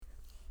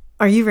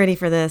Are you ready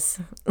for this?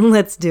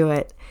 Let's do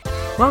it.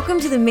 Welcome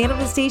to the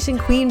Manifestation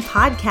Queen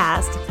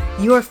podcast,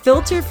 your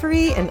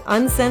filter-free and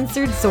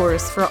uncensored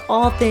source for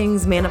all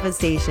things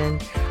manifestation.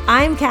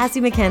 I'm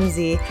Cassie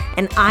McKenzie,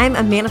 and I'm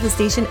a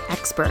manifestation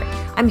expert.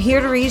 I'm here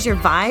to raise your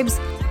vibes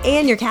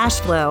and your cash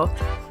flow.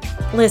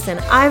 Listen,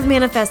 I've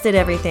manifested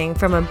everything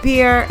from a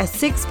beer, a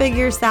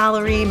six-figure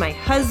salary, my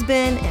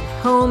husband,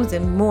 and homes,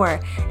 and more.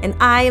 And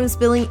I am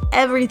spilling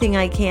everything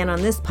I can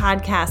on this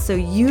podcast so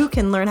you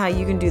can learn how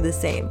you can do the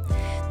same.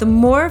 The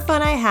more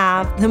fun I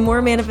have, the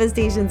more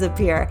manifestations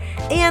appear,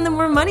 and the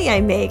more money I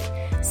make.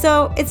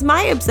 So it's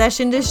my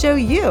obsession to show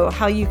you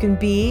how you can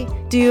be,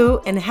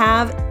 do, and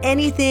have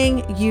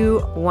anything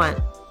you want.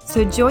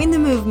 So join the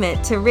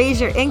movement to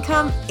raise your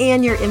income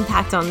and your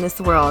impact on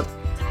this world.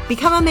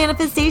 Become a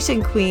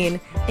manifestation queen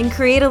and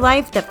create a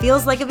life that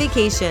feels like a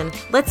vacation.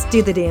 Let's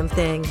do the damn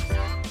thing.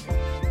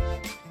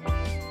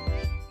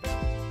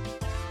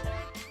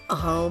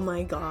 Oh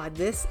my God,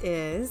 this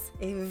is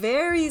a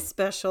very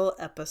special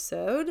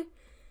episode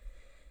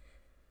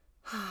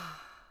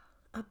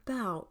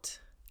about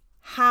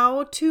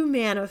how to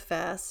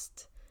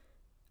manifest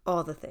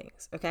all the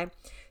things, okay?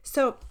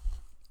 So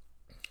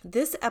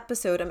this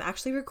episode, I'm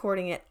actually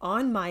recording it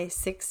on my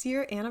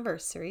 6-year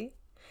anniversary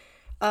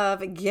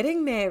of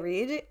getting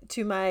married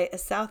to my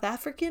South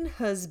African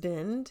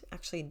husband,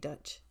 actually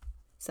Dutch,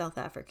 South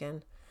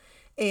African.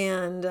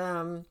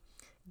 And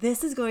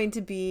this is going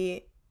to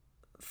be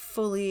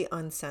fully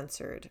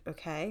uncensored,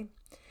 okay?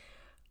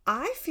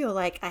 I feel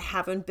like I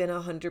haven't been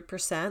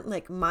 100%,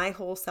 like my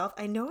whole self.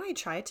 I know I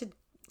try to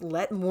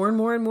let more and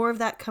more and more of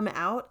that come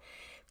out,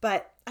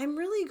 but I'm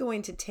really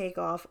going to take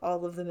off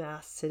all of the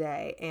masks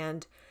today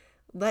and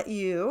let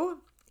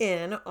you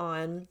in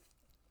on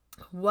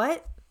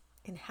what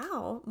and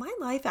how my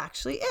life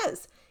actually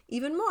is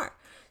even more.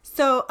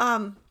 So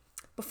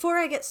before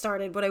I get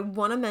started, what I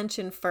want to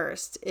mention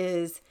first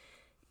is,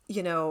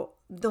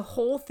 the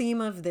whole theme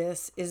of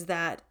this is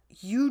that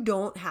you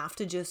don't have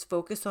to just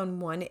focus on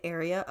one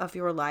area of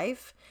your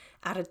life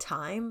at a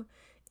time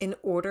in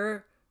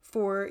order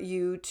for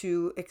you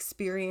to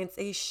experience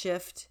a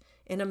shift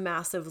in a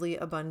massively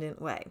abundant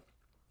way.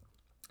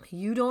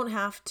 You don't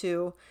have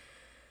to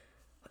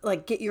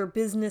get your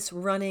business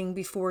running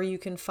before you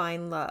can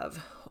find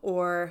love,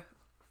 or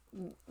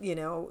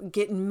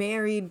get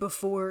married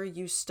before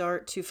you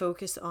start to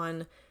focus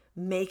on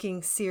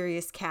making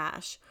serious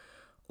cash,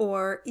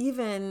 or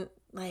even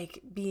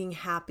being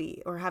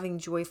happy or having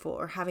joyful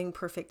or having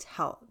perfect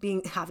health,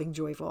 having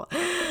joyful,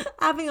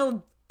 having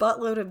a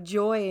buttload of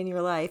joy in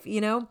your life,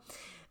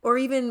 or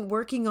even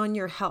working on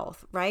your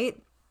health,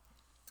 right?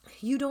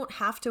 You don't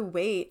have to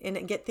wait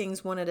and get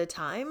things one at a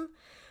time.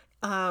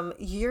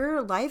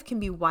 Your life can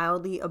be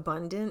wildly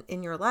abundant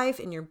in your life,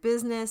 in your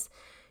business,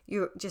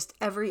 just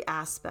every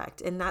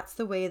aspect. And that's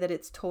the way that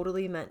it's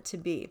totally meant to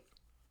be.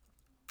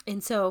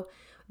 And so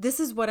this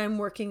is what I'm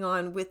working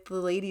on with the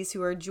ladies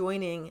who are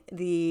joining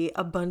the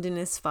Abundant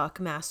as Fuck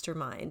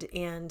Mastermind.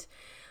 And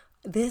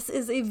this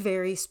is a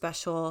very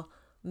special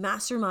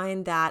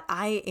mastermind that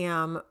I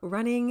am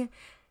running.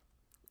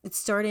 It's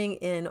starting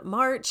in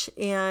March,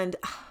 and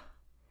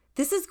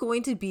this is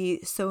going to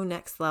be so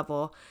next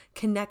level,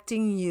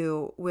 connecting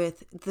you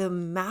with the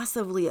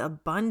massively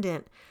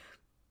abundant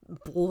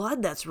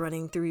blood that's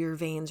running through your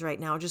veins right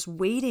now, just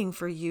waiting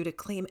for you to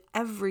claim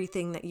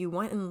everything that you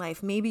want in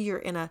life. Maybe you're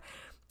in a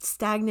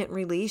stagnant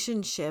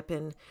relationship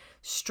and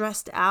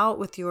stressed out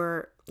with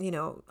your,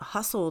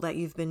 hustle that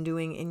you've been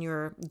doing in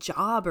your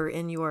job or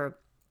in your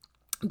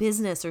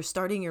business, or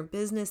starting your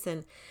business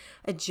and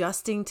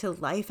adjusting to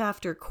life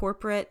after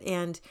corporate.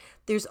 And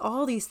there's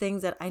all these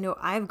things that I know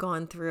I've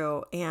gone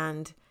through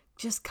and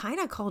just kind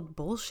of called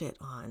bullshit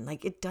on.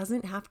 It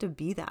doesn't have to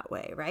be that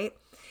way, right?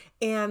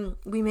 And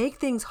we make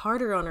things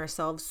harder on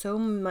ourselves so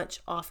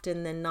much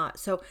often than not.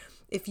 So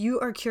if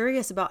you are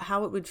curious about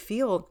how it would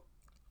feel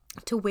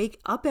to wake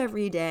up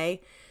every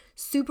day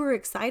super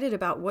excited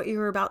about what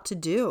you're about to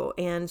do,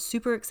 and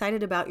super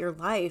excited about your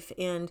life,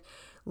 and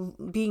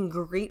being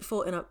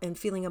grateful and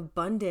feeling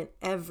abundant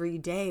every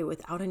day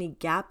without any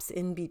gaps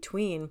in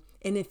between.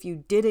 And if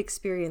you did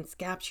experience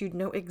gaps, you'd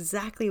know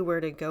exactly where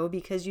to go,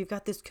 because you've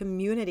got this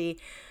community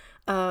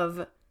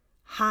of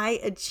high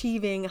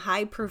achieving,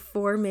 high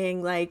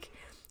performing,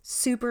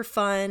 super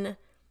fun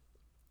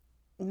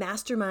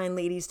mastermind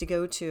ladies to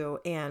go to,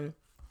 and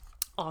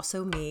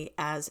also me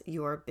as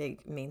your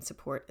big main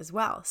support as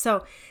well.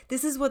 So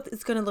this is what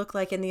it's going to look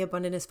like in the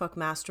Abundant as Fuck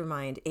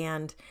Mastermind.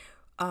 And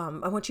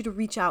I want you to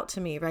reach out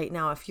to me right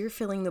now if you're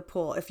feeling the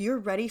pull, if you're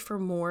ready for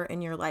more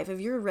in your life, if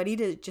you're ready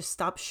to just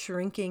stop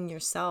shrinking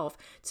yourself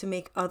to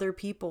make other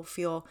people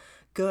feel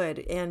good,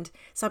 and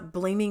stop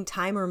blaming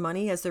time or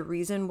money as the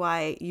reason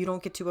why you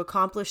don't get to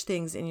accomplish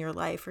things in your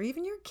life, or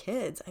even your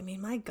kids. I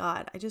mean, my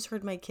God, I just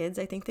heard my kids,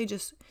 I think they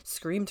just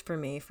screamed for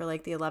me for the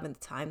 11th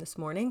time this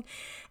morning.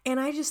 And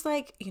I just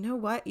you know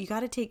what? You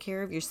got to take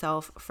care of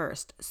yourself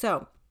first.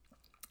 So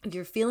if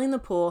you're feeling the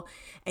pull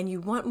and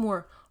you want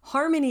more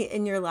harmony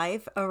in your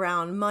life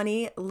around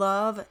money,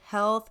 love,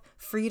 health,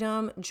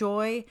 freedom,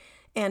 joy,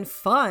 and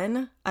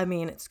fun, I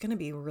mean, it's going to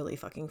be really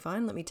fucking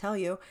fun, let me tell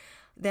you,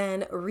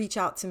 then reach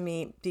out to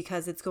me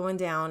because it's going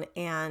down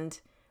and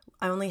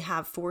I only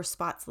have 4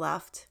 spots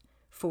left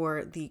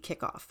for the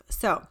kickoff.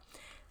 So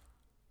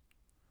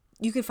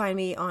you can find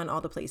me on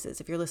all the places.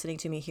 If you're listening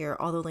to me here,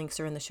 all the links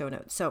are in the show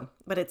notes. So,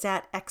 but it's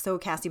at XO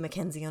Cassie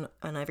McKenzie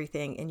on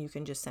everything, and you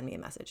can just send me a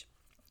message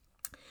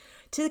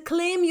to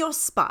claim your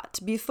spot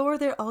before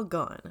they're all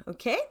gone.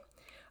 Okay?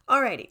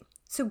 Alrighty.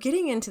 So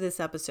getting into this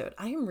episode,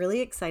 I am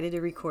really excited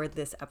to record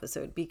this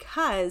episode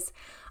because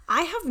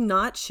I have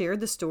not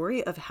shared the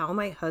story of how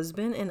my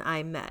husband and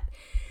I met.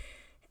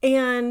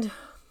 And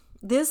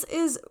this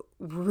is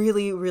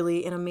really,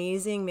 really an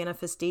amazing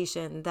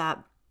manifestation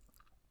that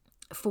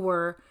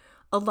for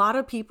a lot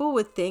of people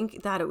would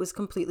think that it was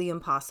completely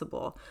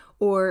impossible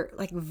or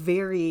like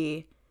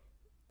very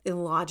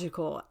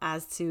illogical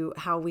as to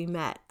how we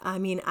met. I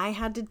mean, I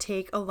had to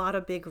take a lot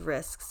of big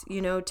risks,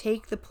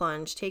 take the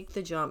plunge, take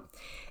the jump.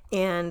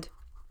 And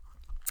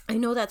I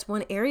know that's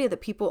one area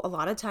that people a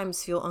lot of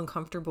times feel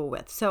uncomfortable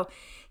with. So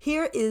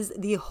here is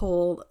the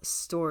whole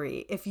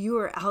story. If you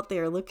are out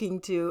there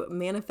looking to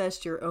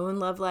manifest your own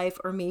love life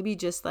or maybe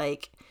just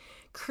like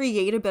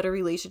create a better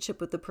relationship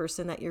with the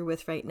person that you're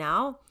with right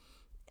now,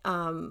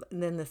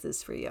 then this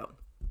is for you.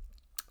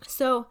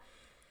 So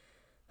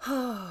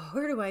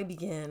where do I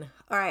begin?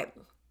 All right.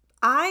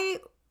 I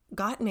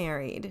got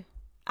married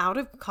out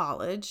of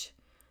college.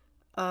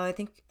 I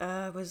think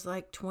I was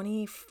like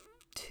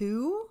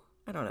 22.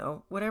 I don't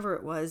know, whatever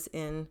it was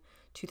in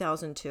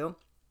 2002.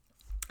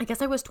 I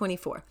guess I was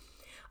 24.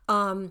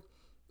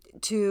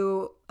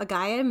 To a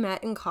guy I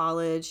met in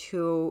college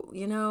who,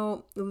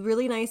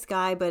 really nice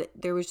guy, but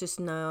there was just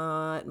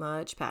not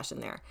much passion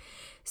there.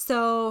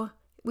 So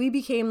we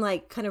became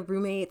like kind of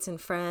roommates and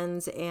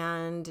friends,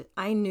 and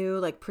I knew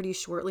like pretty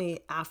shortly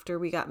after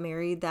we got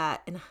married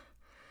that,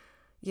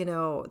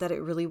 that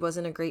it really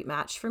wasn't a great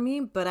match for me,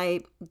 but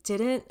I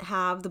didn't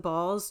have the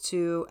balls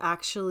to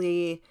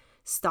actually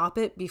stop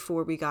it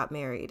before we got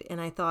married.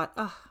 And I thought,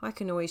 I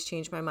can always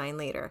change my mind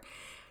later.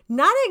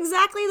 Not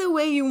exactly the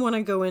way you want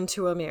to go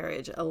into a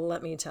marriage,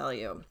 let me tell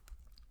you.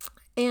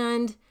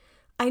 And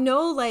I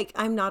know like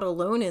I'm not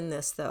alone in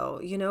this though,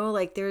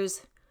 like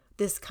there's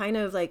this kind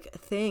of like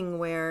thing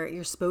where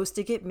you're supposed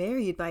to get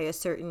married by a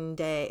certain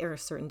day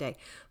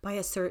by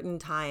a certain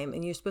time,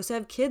 and you're supposed to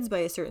have kids by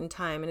a certain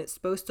time, and it's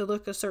supposed to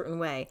look a certain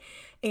way.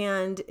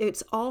 And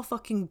it's all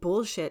fucking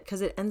bullshit because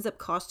it ends up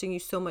costing you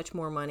so much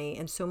more money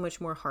and so much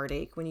more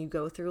heartache when you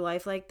go through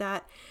life like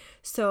that.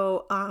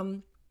 So,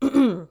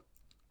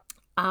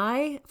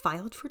 I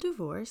filed for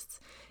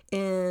divorce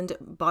and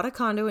bought a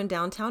condo in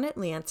downtown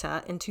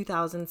Atlanta in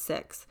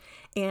 2006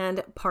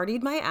 and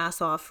partied my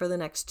ass off for the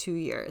next 2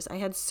 years. I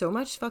had so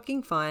much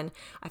fucking fun.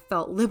 I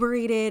felt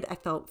liberated. I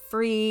felt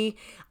free.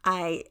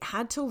 I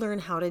had to learn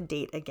how to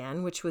date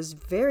again, which was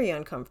very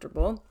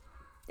uncomfortable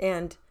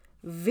and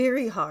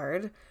very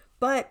hard.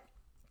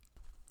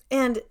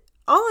 And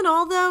all in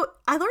all though,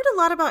 I learned a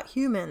lot about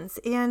humans,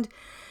 and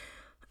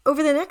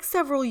over the next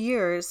several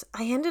years,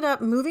 I ended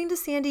up moving to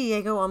San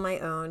Diego on my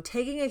own,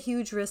 taking a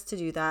huge risk to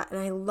do that, and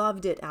I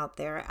loved it out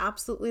there. I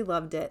absolutely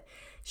loved it.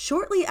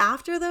 Shortly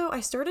after, though, I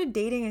started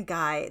dating a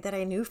guy that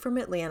I knew from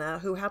Atlanta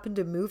who happened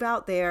to move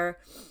out there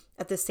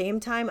at the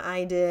same time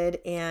I did,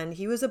 and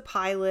he was a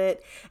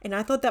pilot, and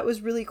I thought that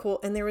was really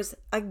cool. And there was,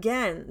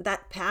 again,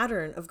 that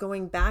pattern of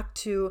going back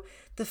to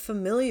the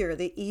familiar,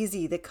 the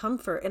easy, the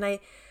comfort. And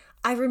I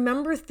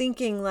remember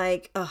thinking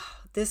like,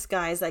 this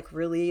guy's like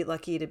really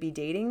lucky to be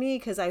dating me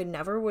because I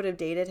never would have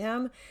dated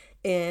him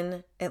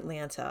in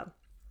Atlanta.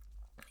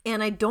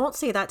 And I don't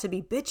say that to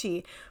be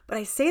bitchy, but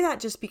I say that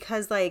just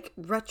because in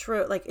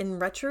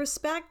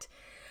retrospect,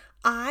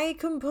 I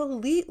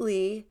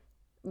completely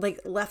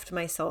left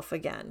myself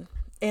again.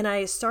 And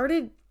I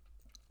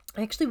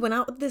actually went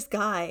out with this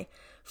guy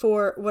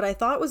for what I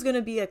thought was going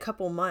to be a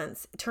couple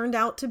months. It turned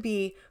out to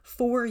be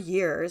 4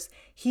 years.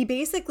 He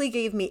basically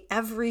gave me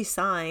every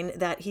sign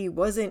that he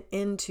wasn't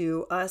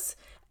into us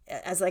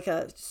as like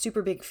a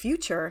super big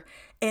future.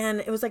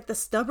 And it was like the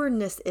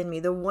stubbornness in me,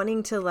 the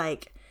wanting to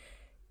like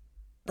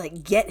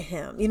get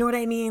him. You know what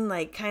I mean?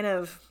 Like kind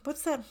of,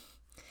 what's that?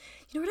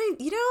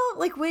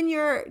 Like when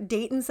you're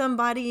dating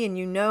somebody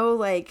and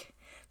like,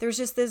 there's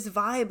just this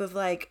vibe of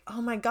like,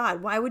 oh my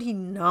God, why would he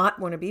not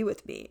want to be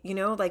with me?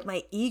 Like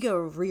my ego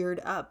reared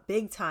up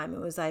big time.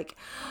 It was like,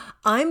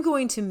 I'm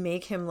going to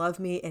make him love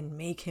me and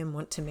make him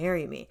want to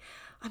marry me.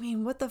 I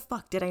mean, what the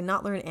fuck? Did I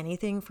not learn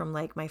anything from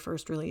like my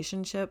first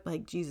relationship?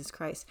 Like, Jesus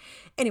Christ.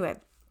 Anyway,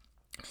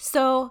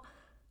 so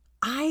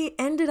I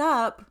ended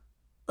up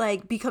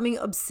like becoming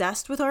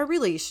obsessed with our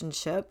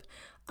relationship.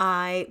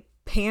 I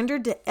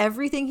pandered to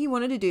everything he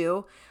wanted to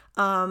do.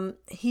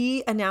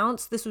 He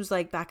announced, this was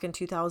like back in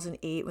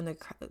 2008 when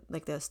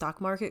the stock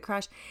market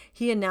crashed.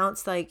 He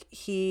announced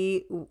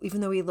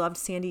even though he loved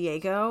San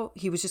Diego,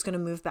 he was just going to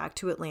move back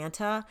to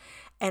Atlanta,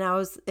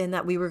 and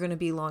that we were going to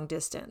be long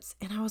distance.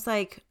 And I was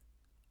like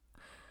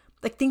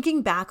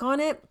thinking back on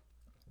it,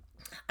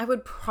 I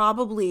would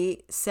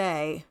probably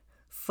say,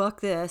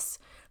 fuck this.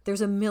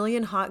 There's a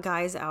million hot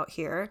guys out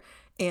here,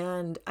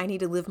 and I need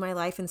to live my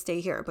life and stay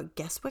here. But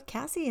guess what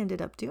Cassie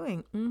ended up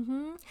doing?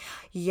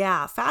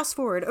 Yeah, fast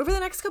forward. Over the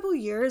next couple of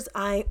years,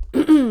 I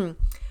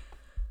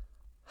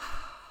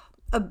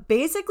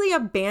basically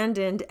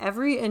abandoned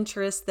every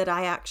interest that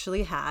I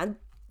actually had.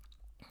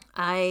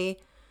 I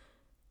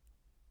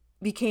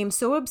became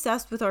so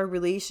obsessed with our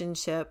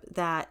relationship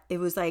that it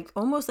was like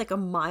almost like a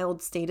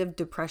mild state of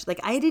depression.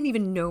 Like I didn't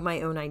even know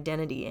my own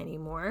identity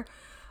anymore.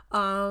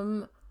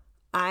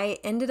 I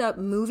ended up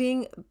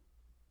moving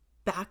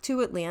back to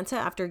Atlanta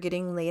after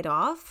getting laid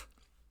off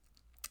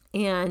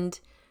and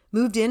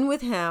moved in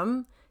with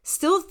him,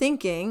 still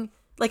thinking,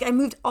 like I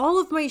moved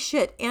all of my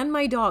shit and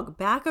my dog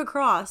back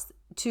across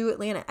to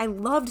Atlanta. I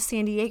loved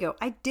San Diego.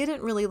 I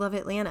didn't really love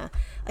Atlanta.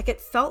 Like it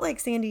felt like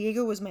San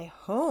Diego was my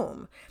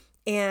home.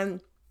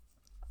 And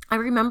I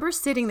remember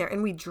sitting there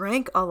and we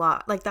drank a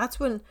lot. Like that's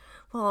when,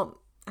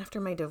 well, after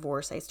my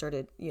divorce, I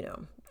started,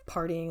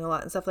 partying a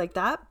lot and stuff like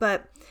that.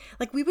 But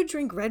like we would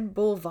drink Red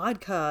Bull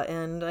vodka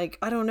and like,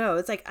 I don't know.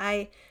 It's like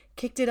I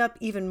kicked it up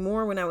even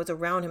more when I was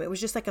around him. It was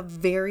just like a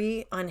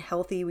very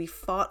unhealthy, we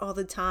fought all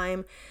the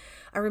time.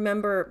 I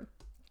remember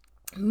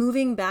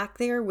moving back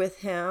there with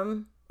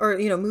him or,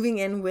 moving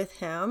in with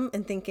him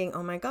and thinking,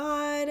 oh my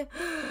God,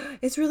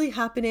 it's really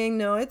happening.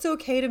 No, it's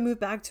okay to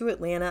move back to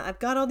Atlanta. I've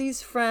got all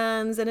these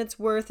friends and it's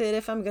worth it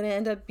if I'm going to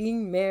end up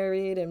being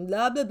married and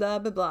blah, blah, blah,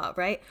 blah, blah,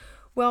 right?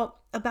 Well,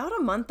 about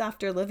a month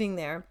after living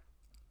there,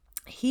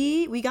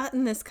 we got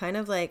in this kind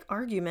of like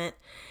argument,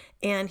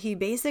 and he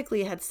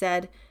basically had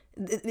said,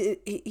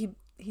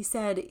 he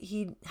said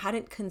he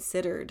hadn't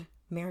considered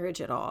marriage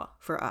at all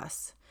for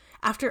us.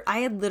 After I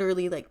had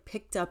literally like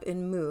picked up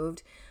and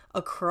moved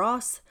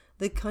across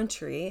the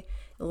country,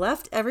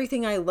 left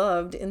everything I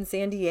loved in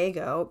San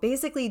Diego,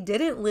 basically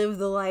didn't live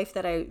the life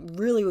that I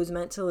really was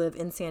meant to live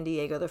in San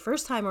Diego the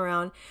first time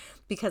around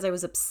because I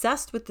was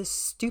obsessed with this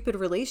stupid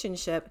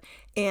relationship,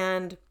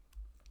 and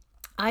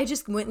I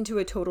just went into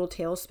a total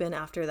tailspin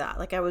after that.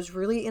 Like I was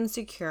really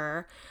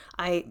insecure.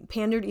 I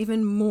pandered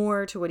even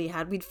more to what he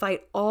had. We'd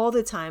fight all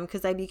the time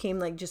because I became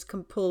like just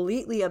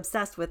completely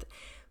obsessed with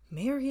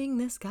marrying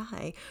this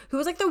guy who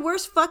was like the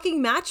worst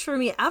fucking match for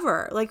me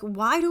ever. Like,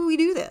 why do we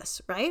do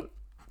this, right?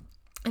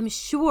 I'm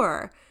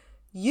sure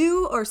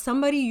you or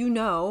somebody you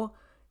know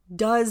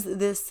does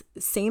this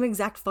same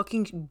exact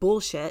fucking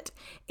bullshit,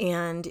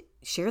 and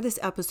share this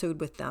episode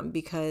with them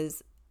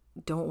because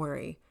don't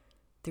worry,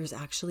 there's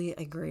actually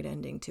a great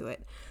ending to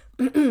it.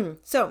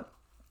 So,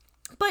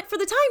 but for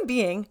the time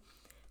being,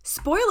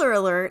 spoiler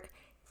alert,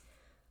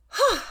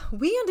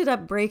 we ended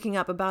up breaking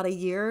up about a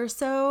year or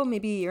so,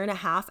 maybe a year and a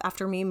half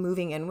after me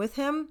moving in with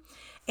him.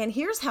 And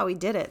here's how we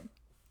did it.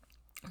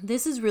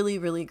 This is really,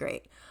 really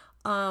great.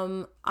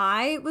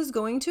 I was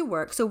going to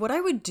work. So what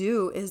I would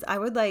do is I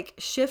would like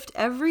shift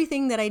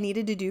everything that I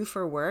needed to do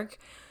for work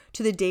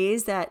to the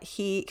days that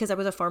because I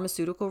was a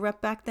pharmaceutical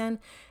rep back then.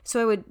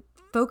 So I would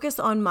focus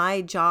on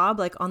my job,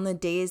 like on the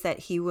days that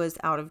he was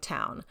out of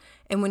town.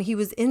 And when he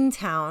was in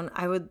town,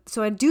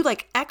 I'd do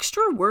like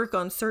extra work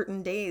on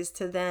certain days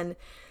to then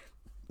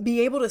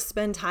be able to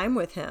spend time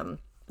with him.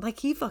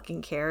 Like he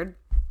fucking cared.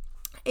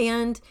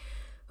 And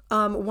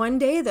one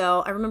day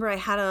though, I remember I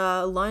had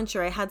a lunch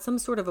or I had some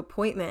sort of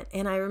appointment,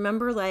 and I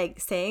remember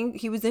like saying,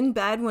 he was in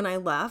bed when I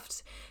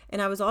left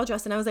and I was all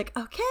dressed and I was like,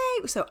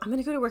 okay, so I'm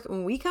going to go to work.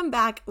 When we come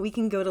back, we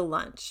can go to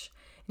lunch.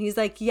 And he's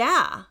like,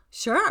 yeah,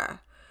 sure.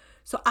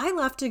 So I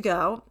left to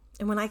go.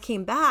 And when I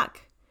came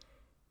back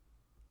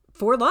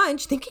for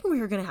lunch, thinking we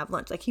were going to have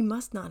lunch, like he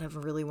must not have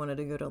really wanted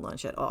to go to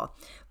lunch at all.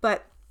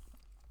 But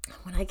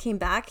when I came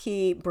back,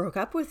 he broke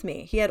up with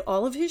me. He had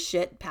all of his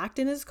shit packed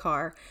in his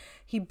car.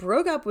 He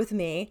broke up with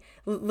me.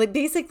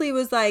 Basically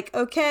was like,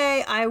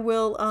 okay, I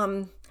will,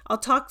 I'll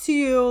talk to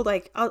you.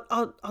 Like,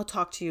 I'll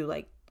talk to you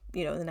like,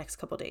 in the next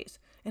couple of days.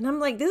 And I'm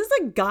like, this is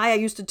a guy I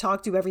used to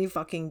talk to every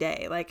fucking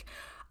day. Like,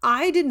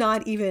 I did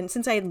not even,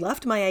 since I had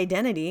left my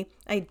identity,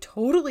 I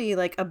totally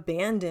like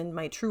abandoned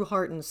my true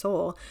heart and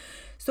soul.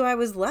 So I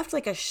was left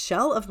like a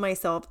shell of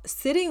myself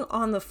sitting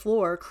on the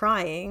floor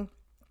crying.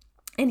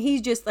 And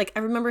he just like, I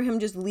remember him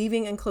just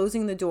leaving and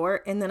closing the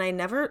door. And then I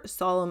never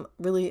saw him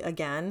really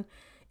again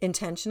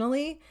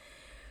intentionally.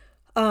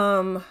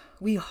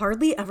 We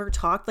hardly ever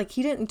talked. Like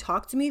he didn't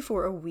talk to me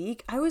for a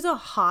week. I was a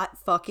hot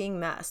fucking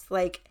mess,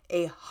 like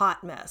a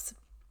hot mess.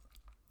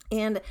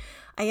 And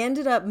I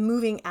ended up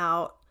moving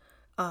out.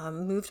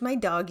 Moved my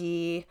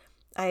doggy.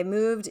 I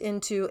moved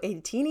into a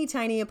teeny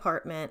tiny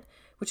apartment,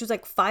 which was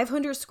like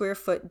 500 square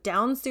foot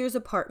downstairs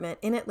apartment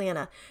in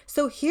Atlanta.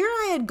 So here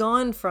I had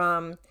gone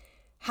from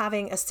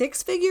having a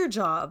 6-figure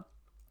job,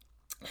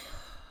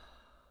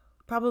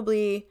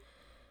 probably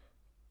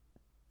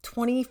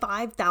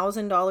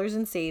 $25,000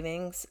 in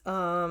savings,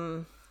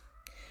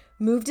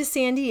 moved to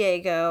San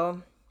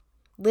Diego,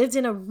 lived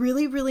in a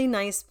really, really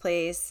nice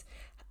place.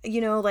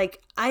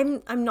 Like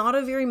I'm not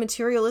a very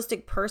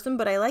materialistic person,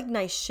 but I like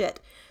nice shit.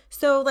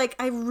 So like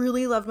I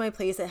really loved my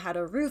place. It had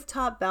a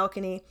rooftop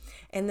balcony.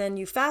 And then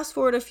you fast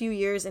forward a few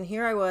years and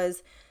here I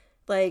was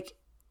like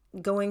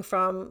going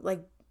from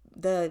like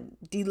the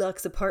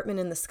deluxe apartment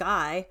in the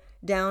sky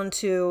down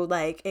to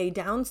like a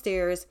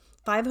downstairs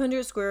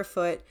 500 square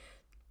foot,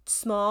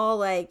 small,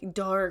 like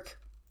dark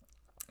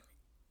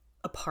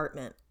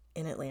apartment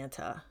in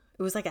Atlanta.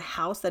 It was like a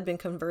house that had been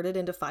converted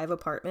into 5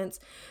 apartments.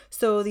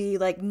 So the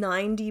like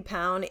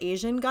 90-pound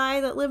Asian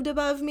guy that lived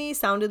above me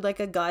sounded like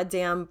a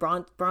goddamn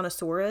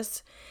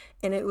brontosaurus.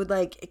 And it would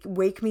like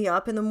wake me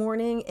up in the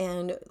morning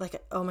and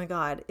like, oh my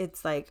God,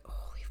 it's like,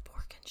 holy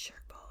fork and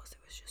shirt balls. It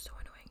was just so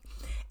annoying.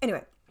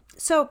 Anyway,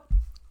 so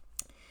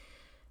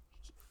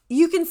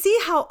you can see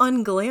how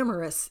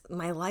unglamorous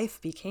my life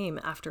became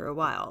after a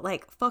while,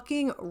 like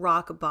fucking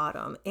rock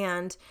bottom.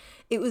 And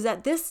it was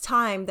at this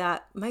time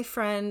that my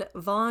friend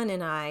Vaughn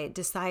and I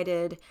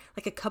decided,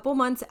 like a couple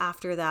months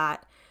after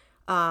that,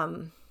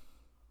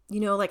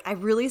 like I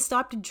really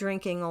stopped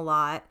drinking a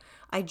lot.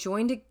 I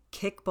joined a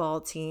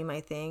kickball team,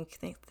 I think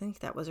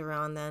that was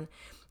around then.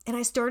 And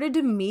I started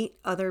to meet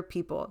other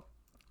people.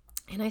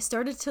 And I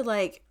started to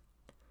like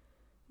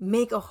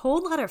make a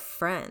whole lot of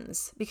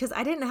friends, because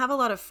I didn't have a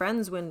lot of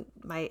friends when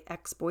my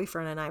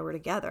ex-boyfriend and I were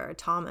together,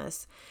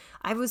 Thomas.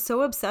 I was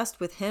so obsessed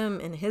with him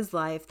and his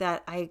life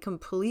that I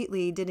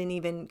completely didn't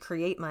even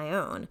create my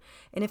own.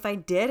 And if I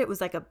did, it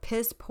was like a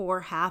piss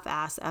poor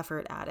half-ass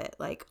effort at it.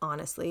 Like,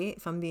 honestly,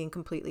 if I'm being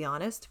completely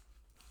honest.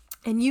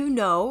 And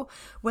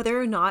whether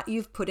or not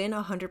you've put in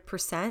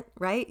 100%,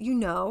 right? You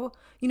know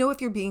if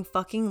you're being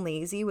fucking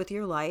lazy with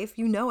your life,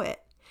 you know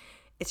it.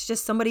 It's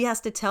just somebody has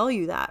to tell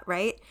you that,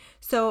 right?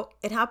 So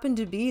it happened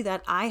to be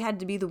that I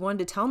had to be the one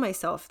to tell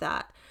myself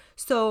that.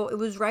 So it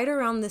was right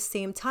around the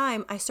same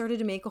time I started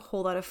to make a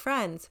whole lot of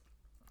friends.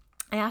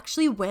 I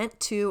actually went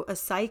to a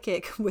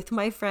psychic with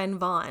my friend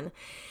Vaughn.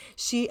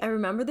 I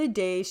remember the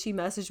day she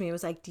messaged me and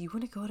was like, do you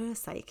want to go to a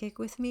psychic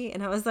with me?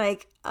 And I was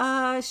like,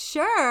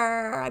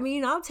 sure. I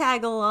mean, I'll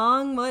tag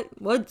along.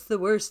 What's the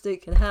worst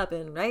that can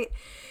happen, right?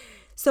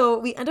 So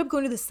we end up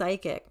going to the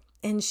psychic.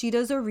 And she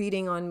does a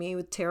reading on me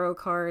with tarot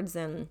cards,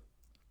 and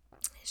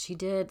she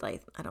did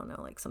like, I don't know,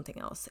 like something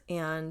else.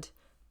 And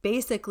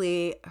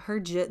basically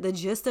the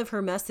gist of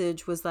her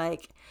message was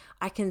like,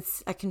 I can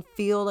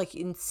feel like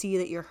you can see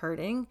that you're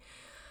hurting.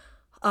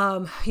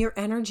 Your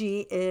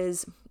energy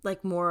is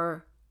like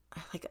more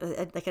like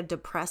a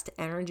depressed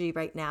energy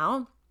right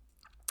now.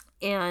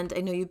 And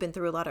I know you've been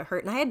through a lot of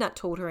hurt, and I had not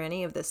told her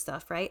any of this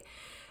stuff, right?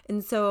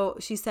 And so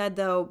she said,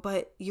 though,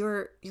 but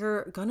you're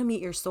gonna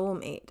meet your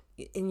soulmate,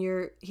 and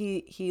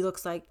he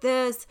looks like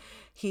this.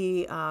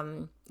 You're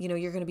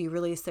gonna be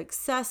really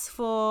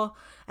successful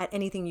at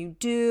anything you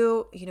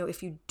do.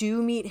 If you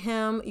do meet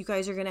him, you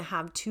guys are gonna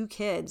have 2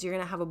 kids. You're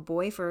gonna have a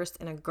boy first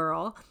and a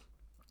girl.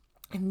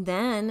 And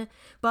then,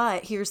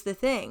 but here's the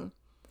thing.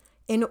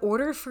 In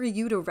order for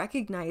you to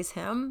recognize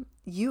him,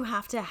 you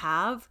have to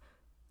have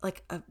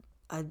like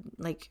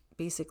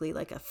basically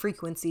like a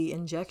frequency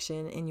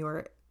injection in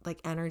your like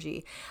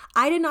energy.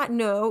 I did not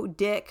know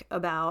dick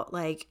about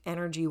like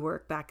energy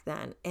work back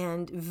then,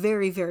 and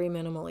very, very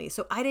minimally.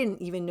 So I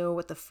didn't even know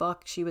what the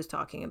fuck she was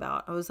talking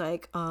about. I was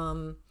like,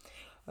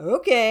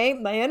 okay,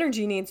 my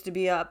energy needs to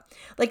be up.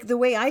 Like the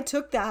way I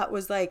took that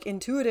was like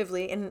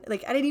intuitively, and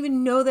like I didn't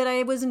even know that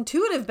I was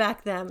intuitive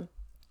back then.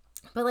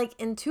 But like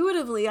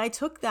intuitively, I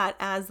took that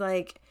as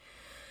like,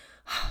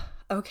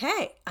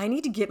 okay, I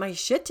need to get my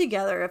shit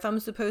together if I'm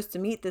supposed to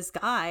meet this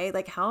guy.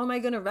 Like, how am I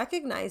going to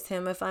recognize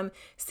him if I'm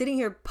sitting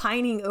here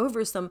pining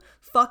over some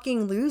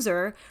fucking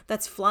loser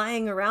that's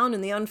flying around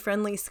in the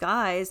unfriendly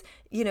skies,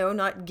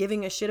 not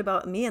giving a shit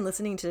about me and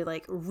listening to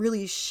like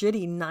really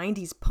shitty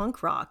 90s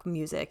punk rock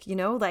music,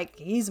 like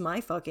he's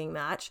my fucking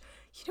match.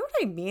 You know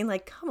what I mean?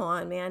 Like, come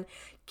on, man,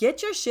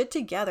 get your shit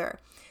together.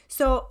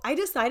 So I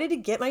decided to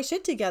get my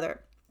shit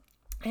together.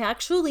 I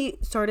actually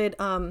started,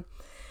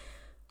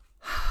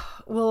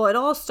 well, it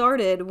all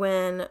started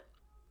when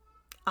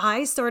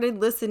I started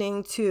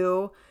listening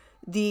to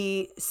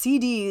the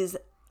CDs,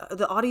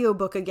 the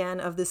audiobook again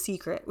of The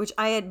Secret, which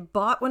I had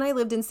bought when I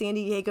lived in San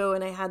Diego,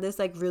 and I had this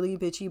like really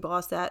bitchy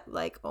boss that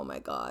like, oh my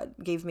God,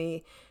 gave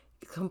me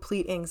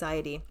complete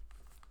anxiety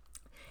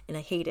and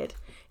I hated.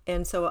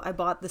 And so I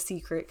bought The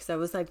Secret because I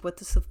was like,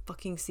 what is the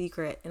fucking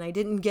secret? And I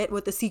didn't get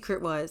what the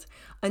secret was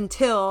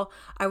until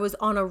I was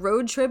on a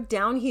road trip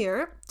down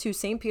here to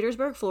St.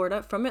 Petersburg,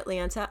 Florida from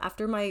Atlanta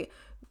after my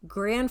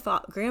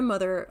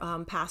grandmother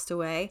passed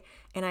away,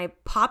 and I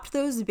popped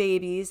those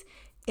babies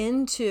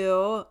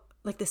into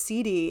like the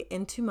CD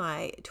into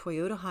my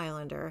Toyota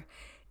Highlander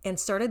and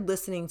started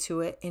listening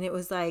to it, and it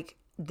was like,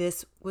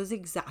 this was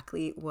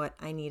exactly what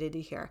I needed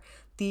to hear.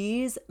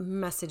 These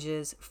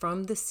messages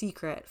from The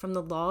Secret, from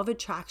the law of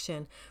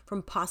attraction,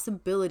 from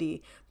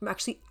possibility, from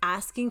actually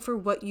asking for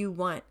what you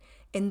want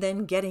and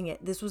then getting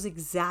it. This was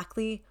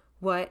exactly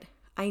what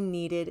I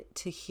needed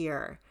to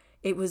hear.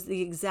 It was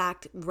the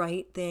exact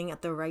right thing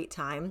at the right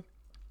time.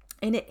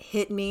 And it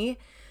hit me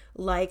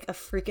like a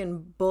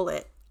freaking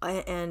bullet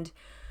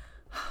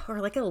or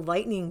like a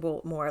lightning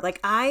bolt more. Like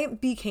I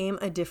became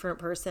a different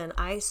person.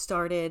 I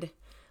started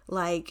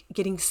like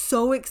getting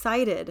so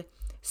excited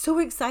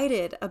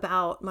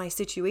about my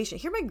situation.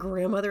 Here my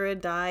grandmother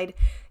had died,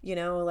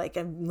 like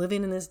I'm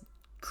living in this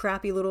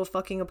crappy little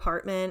fucking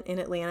apartment in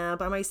Atlanta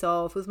by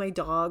myself with my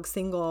dog,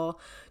 single,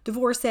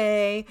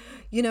 divorcee,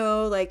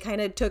 like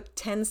kind of took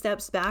 10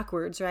 steps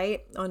backwards,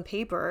 right? On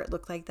paper, it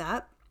looked like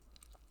that.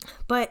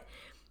 But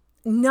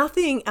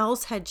nothing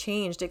else had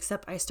changed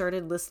except I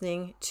started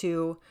listening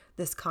to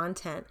this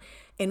content.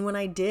 And when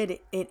I did,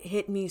 it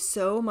hit me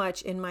so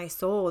much in my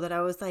soul that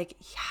I was like,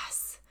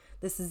 yes,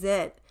 this is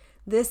it.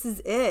 This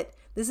is it.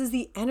 This is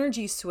the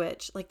energy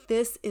switch. Like,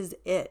 this is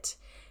it.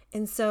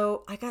 And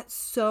so I got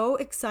so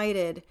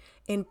excited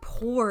and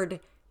poured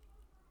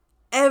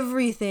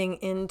everything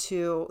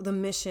into the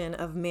mission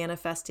of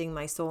manifesting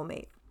my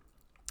soulmate.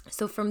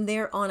 So from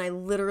there on, I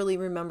literally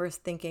remember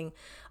thinking,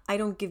 I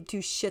don't give two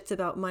shits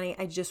about money.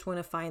 I just want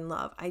to find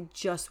love. I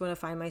just want to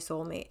find my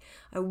soulmate.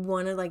 I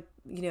want to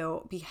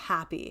be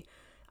happy.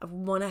 I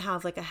want to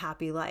have like a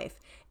happy life.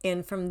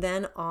 And from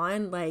then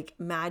on, like,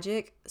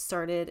 magic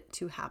started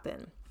to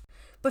happen.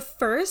 But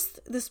first,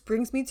 this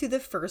brings me to the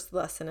first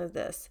lesson of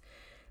this.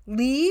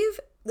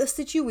 Leave the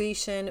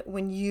situation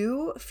when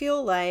you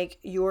feel like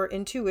your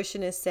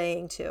intuition is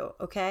saying to,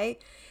 okay?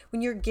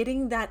 When you're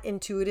getting that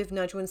intuitive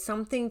nudge, when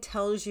something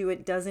tells you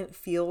it doesn't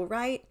feel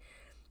right,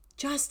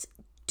 just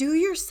do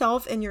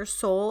yourself and your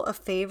soul a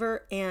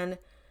favor and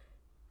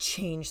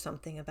change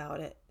something about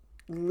it.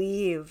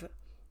 Leave.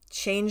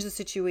 Change the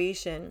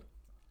situation.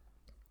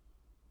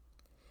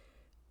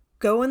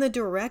 Go in the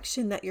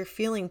direction that you're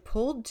feeling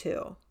pulled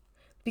to.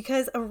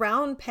 Because a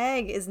round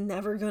peg is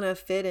never going to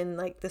fit in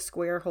like the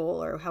square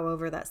hole, or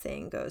however that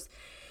saying goes.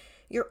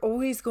 You're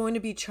always going to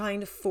be trying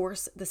to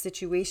force the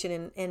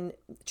situation, and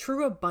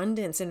true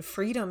abundance and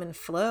freedom and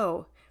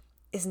flow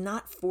is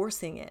not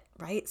forcing it,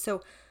 right?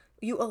 So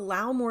you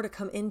allow more to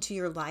come into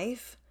your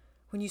life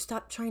when you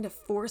stop trying to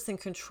force and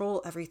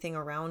control everything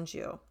around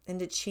you and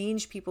to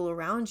change people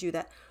around you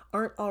that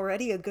aren't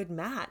already a good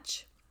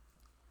match.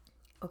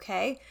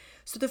 Okay?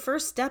 So the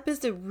first step is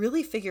to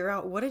really figure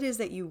out what it is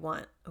that you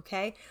want.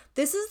 Okay?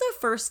 This is the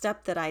first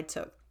step that I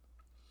took.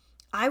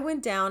 I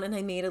went down and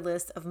I made a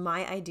list of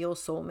my ideal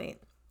soulmate.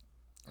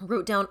 I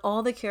wrote down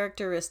all the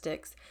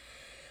characteristics.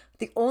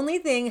 The only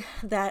thing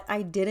that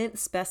I didn't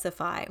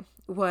specify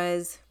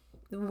was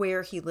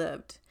where he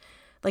lived.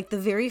 Like, the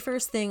very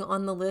first thing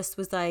on the list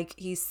was like,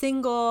 he's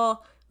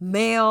single,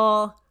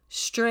 male,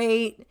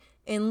 straight,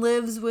 and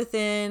lives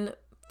within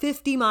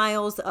 50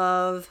 miles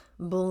of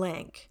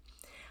blank.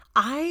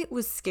 I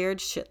was scared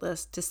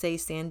shitless to say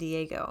San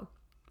Diego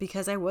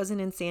because I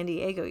wasn't in San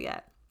Diego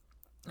yet.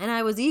 And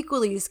I was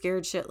equally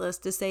scared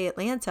shitless to say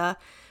Atlanta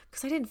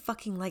because I didn't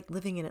fucking like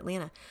living in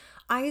Atlanta.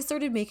 I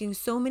started making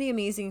so many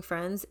amazing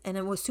friends. And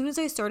as soon as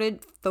I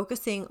started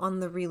focusing on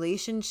the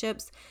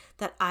relationships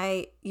that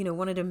I,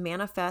 wanted to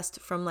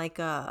manifest from like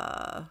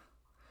a,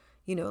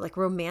 like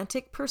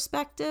romantic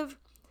perspective,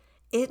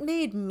 it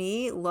made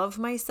me love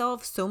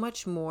myself so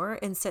much more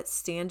and set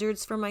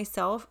standards for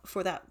myself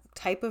for that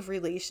type of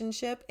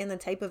relationship and the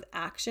type of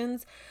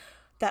actions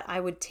that I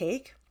would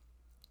take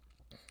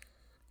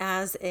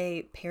as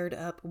a paired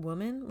up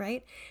woman,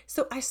 right?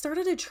 So I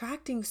started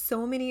attracting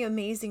so many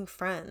amazing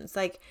friends.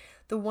 Like,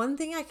 the one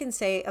thing I can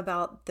say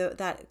about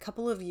that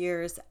couple of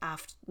years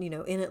after,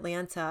 in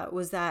Atlanta,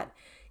 was that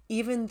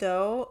even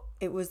though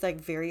it was like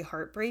very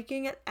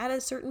heartbreaking at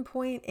a certain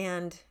point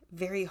and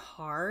very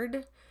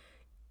hard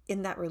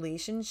in that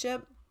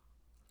relationship,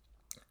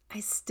 I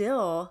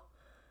still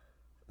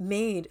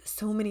made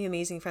so many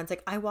amazing friends.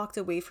 Like, I walked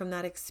away from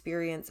that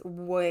experience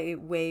way,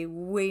 way,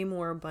 way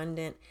more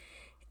abundant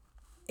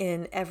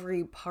in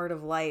every part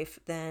of life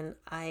than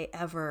I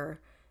ever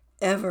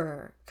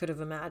could have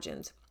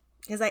imagined.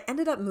 Because I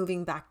ended up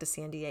moving back to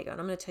San Diego, and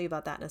I'm going to tell you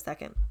about that in a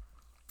second.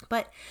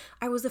 But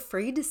I was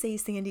afraid to say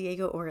San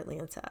Diego or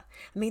Atlanta.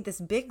 I made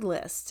this big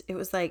list. It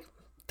was like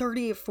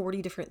 30 or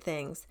 40 different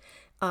things.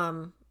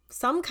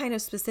 Some kind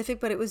of specific,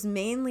 but it was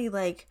mainly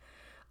like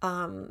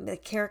the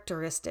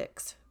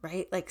characteristics,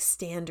 right? Like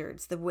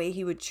standards, the way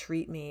he would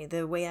treat me,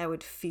 the way I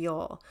would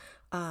feel.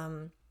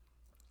 And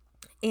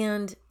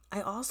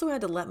I also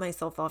had to let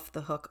myself off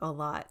the hook a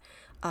lot.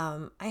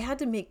 I had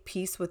to make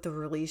peace with the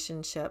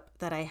relationship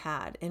that I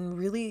had. And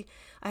really,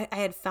 I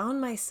had found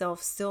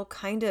myself still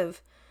kind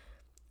of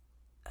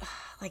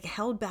like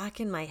held back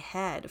in my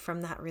head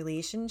from that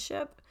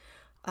relationship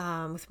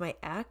with my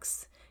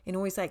ex, and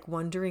always like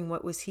wondering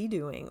what was he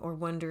doing, or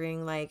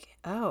wondering like,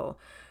 oh,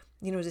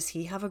 does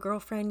he have a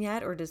girlfriend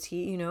yet? Or does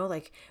he,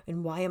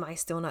 and why am I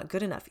still not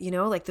good enough?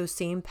 Like those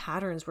same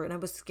patterns and I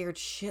was scared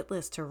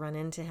shitless to run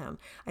into him.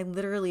 I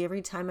literally,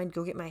 every time I'd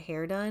go get my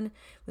hair done, it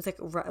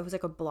was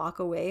like a block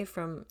away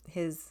from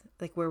his,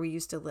 like where we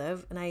used to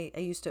live. And I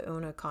used to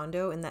own a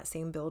condo in that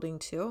same building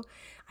too.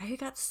 I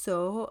got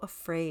so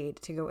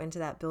afraid to go into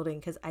that building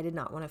because I did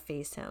not want to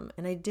face him.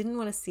 And I didn't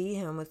want to see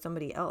him with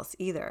somebody else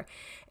either.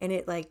 And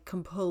it like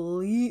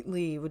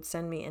completely would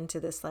send me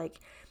into this like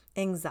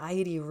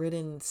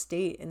anxiety-ridden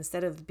state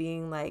instead of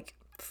being like,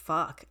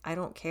 fuck, I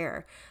don't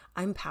care.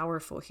 I'm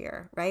powerful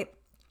here, right?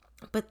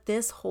 But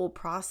this whole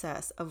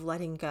process of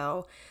letting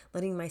go,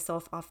 letting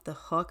myself off the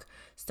hook,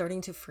 starting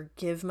to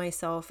forgive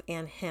myself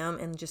and him,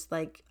 and just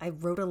like I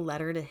wrote a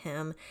letter to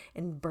him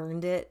and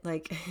burned it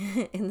like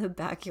in the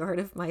backyard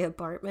of my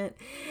apartment.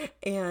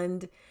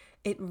 And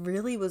it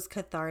really was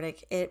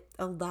cathartic. It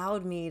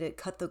allowed me to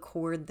cut the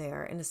cord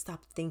there and to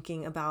stop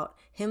thinking about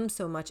him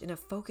so much and to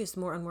focus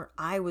more on where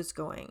I was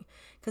going.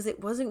 Because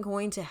it wasn't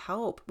going to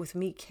help with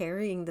me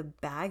carrying the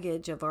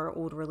baggage of our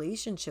old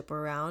relationship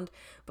around,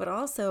 but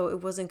also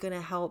it wasn't going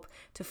to help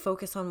to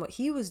focus on what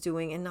he was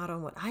doing and not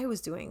on what I was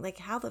doing. Like,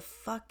 how the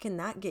fuck can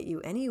that get you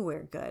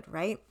anywhere good,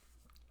 right?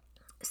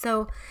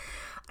 So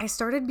I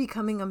started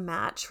becoming a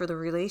match for the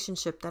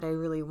relationship that I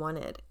really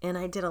wanted. And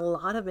I did a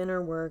lot of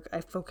inner work.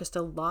 I focused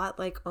a lot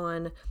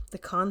on the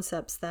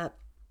concepts that,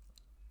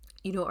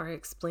 are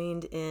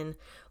explained in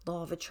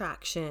law of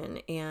attraction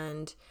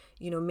and,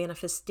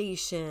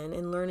 manifestation,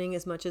 and learning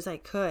as much as I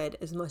could,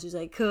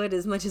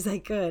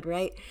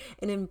 right?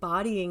 And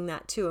embodying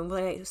that too. And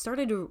what I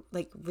started to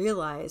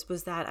realize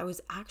was that I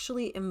was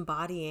actually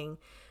embodying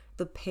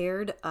the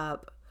paired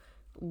up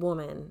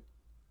woman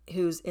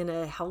who's in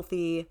a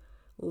healthy,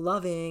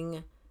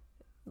 loving,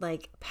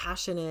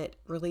 passionate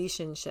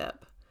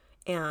relationship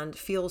and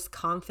feels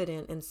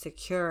confident and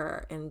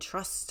secure and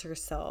trusts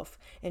herself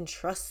and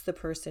trusts the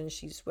person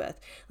she's with.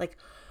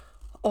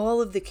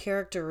 All of the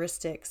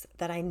characteristics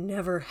that I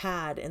never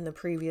had in the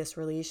previous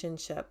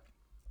relationship.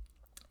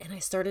 And I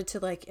started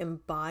to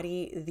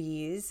embody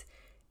these,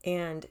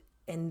 and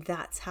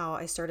that's how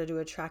I started to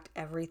attract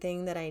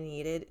everything that I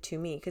needed to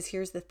me. Because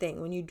here's the thing,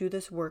 when you do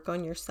this work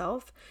on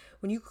yourself,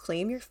 when you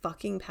claim your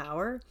fucking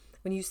power,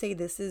 when you say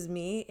this is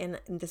me and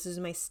this is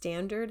my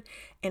standard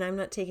and I'm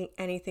not taking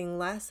anything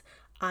less,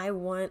 I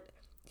want,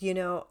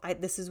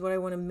 this is what I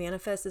want to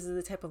manifest. This is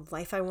the type of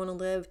life I want to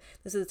live.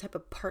 This is the type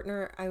of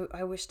partner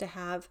I wish to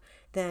have.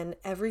 Then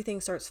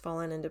everything starts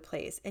falling into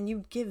place and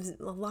you give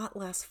a lot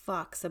less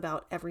fucks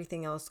about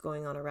everything else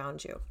going on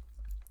around you.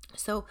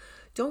 So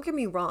don't get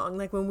me wrong.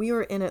 When we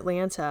were in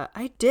Atlanta,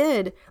 I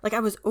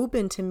was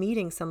open to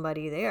meeting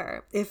somebody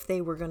there if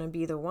they were going to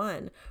be the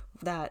one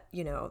that,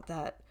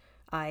 that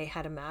I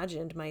had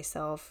imagined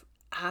myself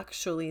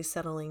actually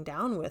settling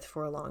down with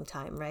for a long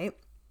time, right?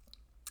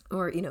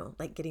 Or,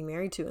 getting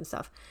married to and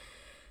stuff.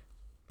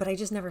 But I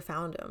just never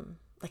found him.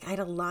 I had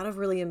a lot of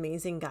really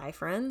amazing guy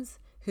friends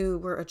who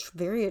were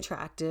very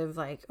attractive,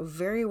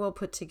 very well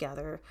put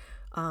together,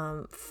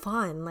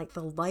 fun,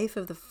 the life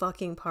of the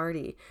fucking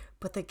party.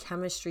 But the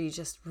chemistry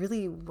just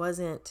really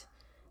wasn't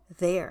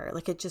there.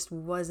 It just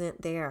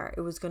wasn't there.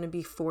 It was going to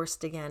be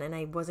forced again. And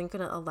I wasn't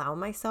going to allow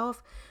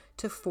myself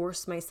to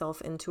force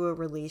myself into a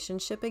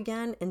relationship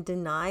again and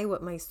deny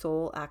what my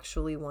soul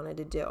actually wanted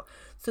to do.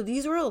 So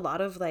these were a lot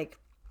of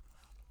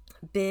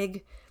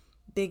big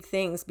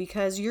things,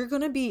 because you're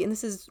going to be, and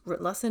this is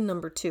lesson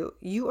number 2,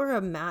 you are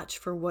a match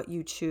for what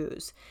you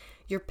choose.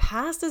 Your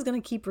past is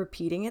going to keep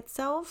repeating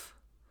itself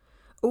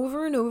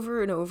over and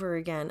over and over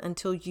again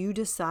until you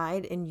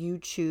decide and you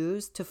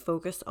choose to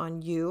focus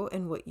on you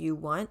and what you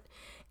want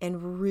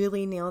and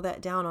really nail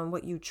that down on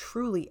what you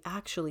truly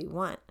actually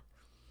want.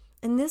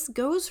 And this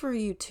goes for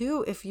you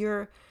too. If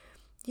you're,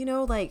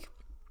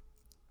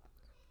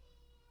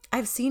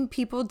 I've seen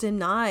people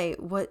deny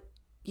what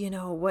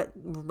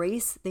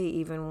race they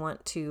even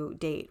want to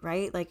date,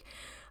 right?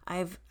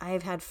 I've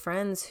had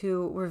friends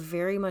who were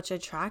very much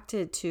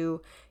attracted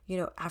to,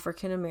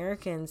 African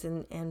Americans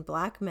and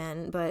Black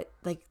men, but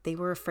they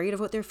were afraid of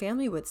what their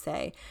family would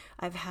say.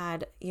 I've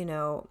had,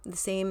 the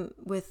same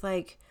with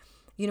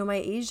my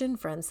Asian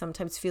friends,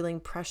 sometimes feeling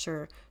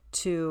pressure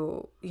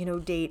to,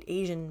 date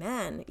Asian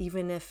men,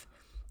 even if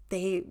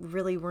they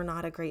really were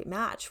not a great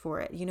match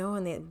for it,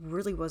 and it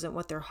really wasn't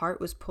what their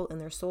heart was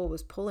and their soul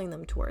was pulling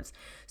them towards.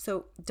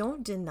 So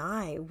don't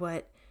deny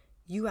what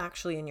you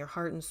actually in your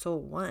heart and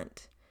soul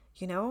want.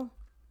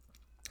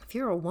 If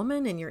you're a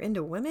woman and you're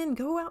into women,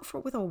 go out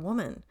with a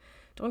woman.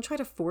 Don't try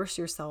to force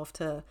yourself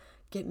to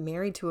get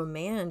married to a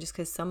man just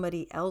because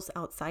somebody else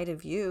outside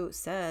of you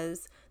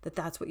says that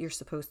that's what you're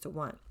supposed to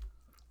want.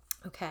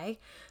 Okay,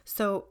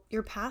 so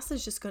your past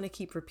is just going to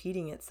keep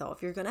repeating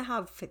itself. You're going to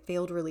have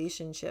failed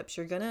relationships.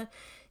 You're going to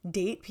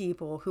date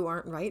people who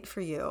aren't right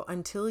for you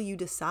until you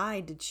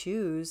decide to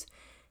choose,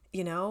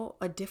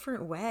 a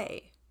different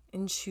way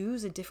and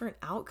choose a different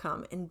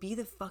outcome and be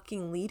the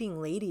fucking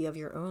leading lady of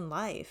your own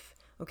life.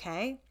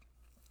 Okay,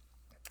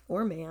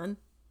 or man,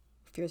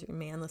 if you're a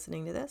man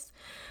listening to this.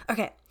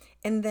 Okay,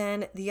 and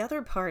then the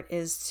other part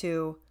is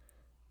to,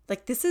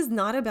 this is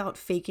not about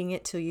faking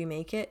it till you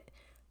make it.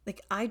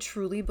 I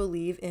truly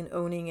believe in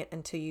owning it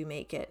until you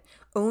make it.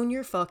 Own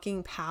your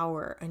fucking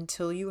power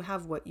until you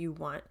have what you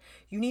want.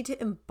 You need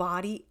to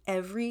embody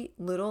every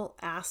little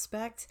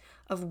aspect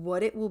of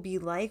what it will be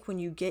like when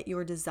you get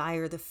your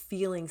desire, the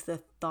feelings,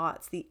 the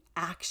thoughts, the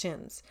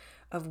actions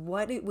of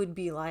what it would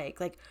be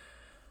like.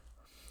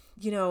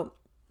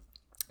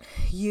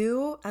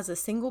 You as a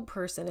single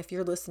person, if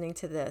you're listening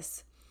to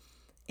this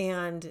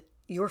and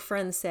your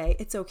friends say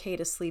it's okay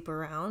to sleep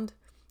around,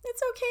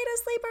 It's okay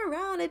to sleep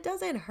around. It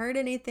doesn't hurt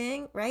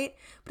anything, right?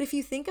 But if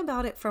you think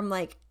about it from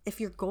like, if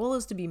your goal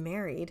is to be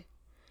married,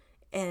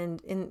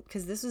 and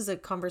because this is a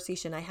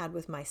conversation I had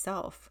with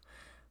myself,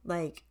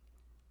 like,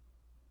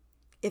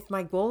 if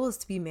my goal is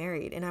to be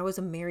married and I was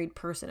a married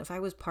person, if I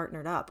was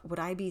partnered up, would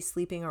I be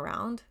sleeping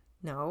around?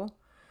 No.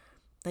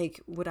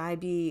 Like, would I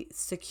be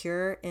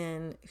secure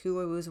in who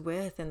I was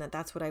with and that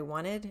that's what I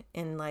wanted,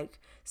 and like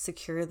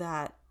secure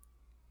that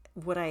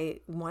what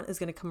I want is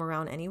going to come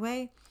around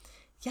anyway?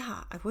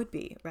 Yeah, I would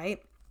be,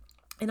 right?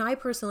 And I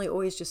personally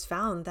always just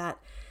found that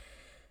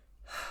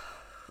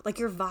like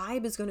your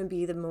vibe is going to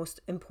be the most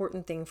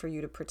important thing for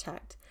you to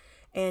protect.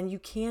 And you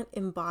can't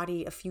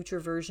embody a future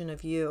version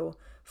of you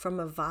from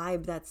a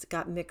vibe that's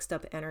got mixed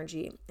up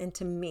energy. And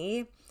to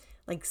me,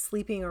 like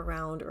sleeping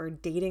around or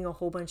dating a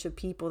whole bunch of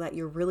people that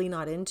you're really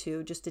not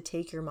into just to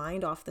take your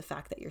mind off the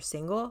fact that you're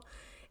single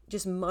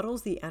just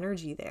muddles the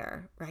energy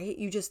there, right?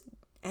 You just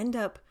end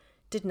up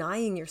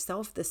denying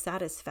yourself the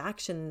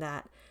satisfaction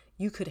that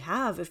you could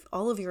have if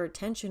all of your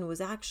attention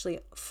was actually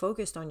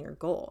focused on your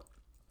goal.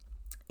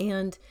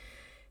 And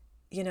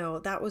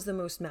that was the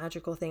most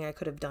magical thing I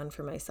could have done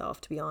for myself,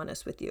 to be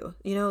honest with you.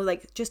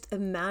 Like, just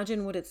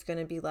imagine what it's going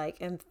to be like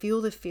and feel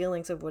the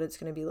feelings of what it's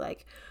going to be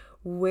like,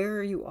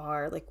 where you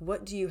are, like,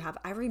 what do you have?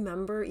 I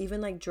remember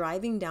even like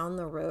driving down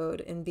the road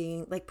and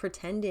being like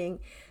pretending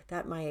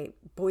that my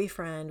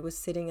boyfriend was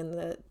sitting in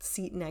the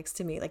seat next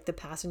to me, like the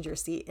passenger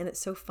seat. And it's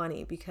so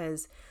funny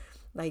because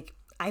like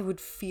I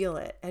would feel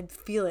it. I'd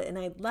feel it and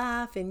I'd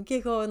laugh and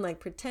giggle and like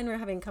pretend we're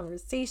having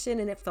conversation,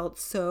 and it felt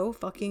so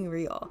fucking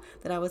real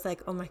that I was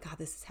like, oh my God,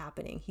 this is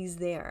happening. He's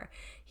there.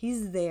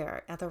 He's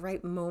there at the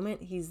right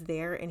moment. He's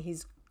there and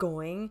he's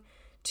going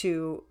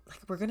to, like,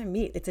 we're going to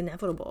meet. It's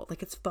inevitable.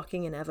 Like, it's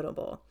fucking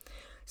inevitable.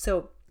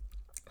 So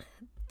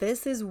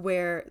this is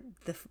where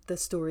the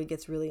story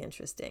gets really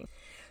interesting.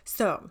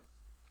 So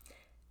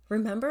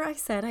remember I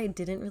said I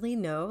didn't really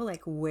know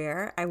like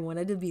where I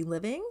wanted to be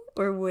living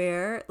or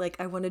where like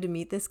I wanted to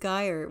meet this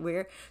guy or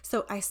where.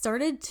 So I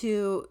started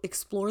to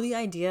explore the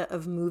idea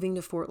of moving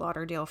to Fort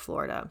Lauderdale,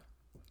 Florida,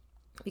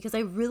 because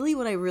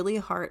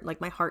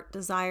my heart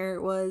desire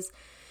was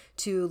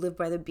to live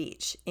by the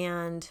beach.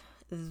 And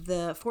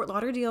the Fort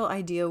Lauderdale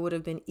idea would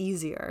have been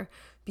easier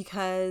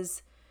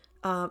because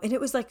and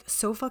it was like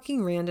so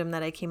fucking random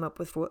that I came up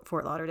with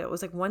Fort Lauderdale. It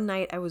was like one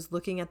night I was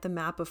looking at the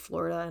map of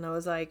Florida and I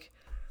was like,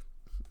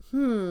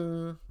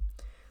 because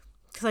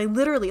I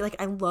literally, like,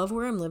 I love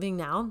where I'm living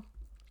now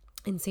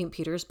in St.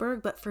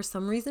 Petersburg, but for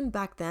some reason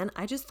back then,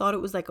 I just thought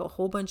it was like a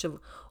whole bunch of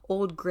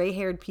old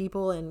gray-haired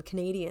people and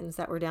Canadians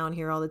that were down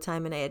here all the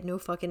time, and I had no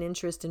fucking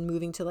interest in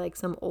moving to like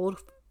some old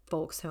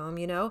folks home,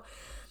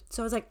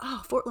 So I was like,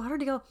 oh, Fort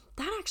Lauderdale,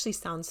 that actually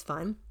sounds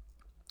fun.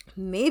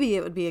 Maybe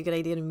it would be a good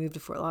idea to move to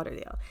Fort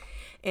Lauderdale.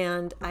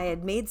 And I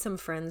had made some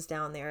friends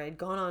down there. I'd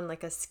gone on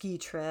like a ski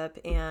trip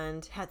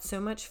and had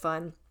so much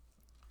fun.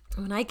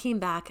 When I came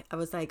back, I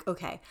was like,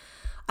 okay,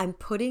 I'm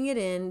putting it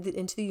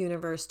into the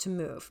universe to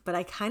move, but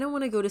I kind of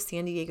want to go to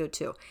San Diego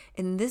too.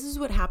 And this is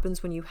what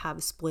happens when you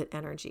have split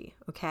energy,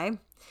 okay?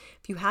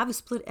 If you have a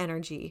split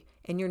energy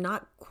and you're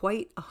not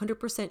quite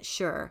 100%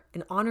 sure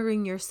and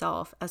honoring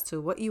yourself as to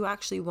what you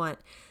actually want,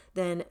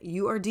 then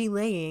you are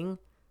delaying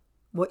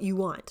what you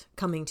want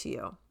coming to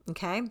you,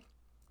 okay?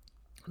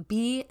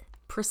 Be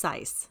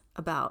precise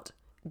about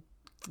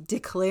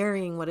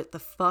declaring what the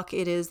fuck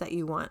it is that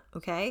you want,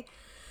 okay?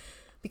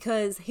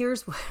 Because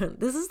here's what,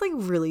 this is like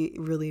really,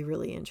 really,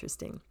 really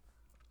interesting.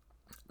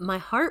 My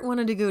heart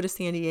wanted to go to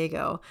San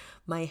Diego.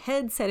 My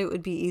head said it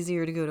would be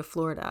easier to go to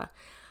Florida.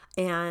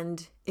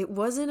 And it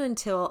wasn't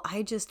until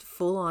I just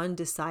full on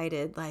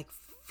decided like,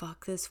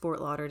 fuck this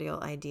Fort Lauderdale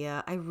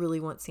idea. I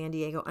really want San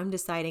Diego. I'm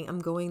deciding I'm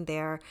going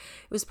there.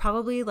 It was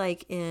probably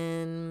like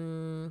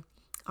in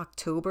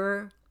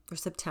October or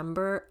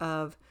September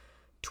of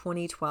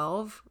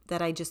 2012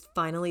 that I just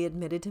finally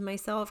admitted to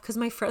myself, because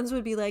my friends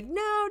would be like,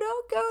 no,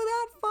 don't go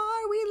that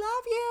far, we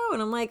love you,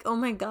 and I'm like, oh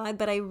my God,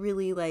 but I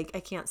really I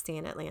can't stay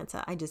in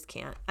Atlanta. I just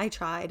can't. I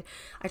tried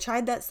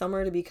that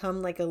summer to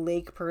become like a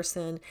lake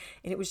person,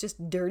 and it was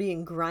just dirty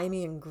and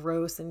grimy and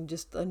gross and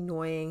just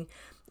annoying.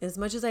 As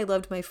much as I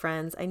loved my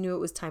friends, I knew it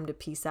was time to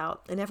peace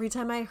out. And every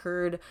time I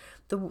heard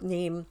the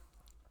name,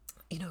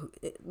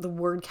 the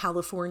word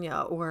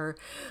California or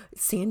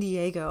San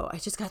Diego, I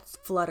just got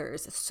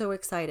flutters, so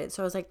excited.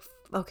 So I was like,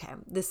 okay,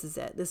 this is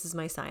it. This is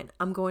my sign.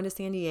 I'm going to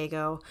San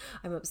Diego.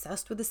 I'm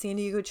obsessed with the San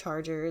Diego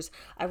Chargers.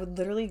 I would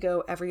literally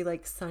go every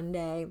like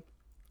Sunday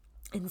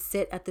and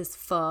sit at this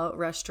pho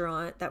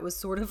restaurant that was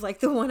sort of like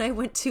the one I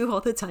went to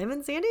all the time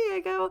in San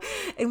Diego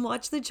and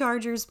watch the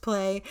Chargers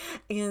play.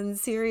 And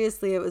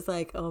seriously, it was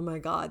like, oh my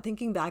God,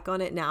 thinking back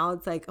on it now,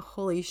 it's like,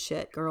 holy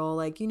shit, girl,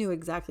 like you knew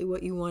exactly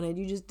what you wanted.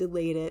 You just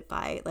delayed it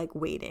by like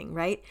waiting,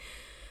 right?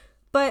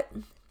 But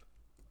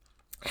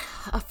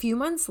a few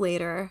months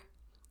later,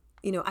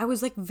 I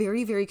was like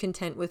very, very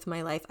content with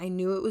my life. I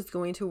knew it was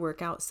going to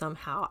work out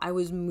somehow. I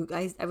was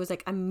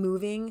like, I'm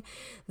moving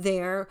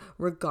there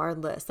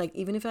regardless. Like,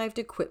 even if I have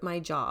to quit my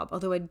job,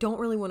 although I don't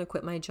really want to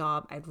quit my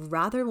job, I'd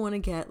rather want to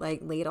get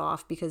like laid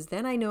off, because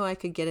then I know I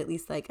could get at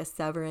least like a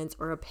severance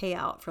or a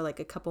payout for like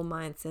a couple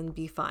months and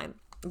be fine.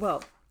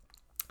 Well,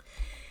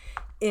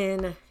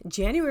 in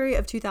January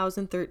of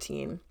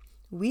 2013,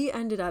 we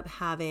ended up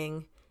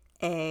having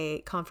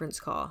a conference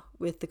call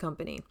with the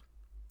company.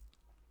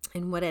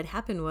 And what had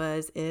happened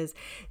is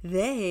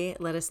they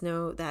let us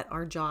know that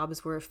our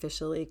jobs were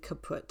officially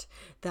kaput,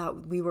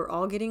 that we were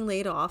all getting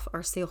laid off.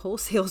 Our whole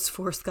sales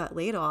force got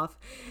laid off.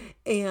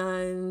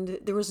 And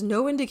there was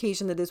no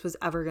indication that this was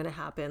ever going to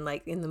happen.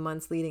 Like, in the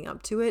months leading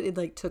up to it, it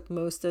like took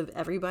most of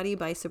everybody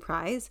by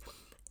surprise.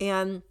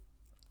 And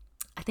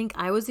I think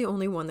I was the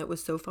only one that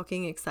was so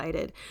fucking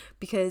excited,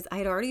 because I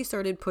had already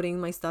started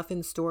putting my stuff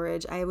in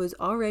storage. I was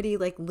already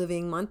like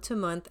living month to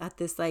month at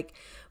this like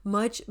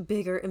much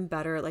bigger and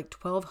better, like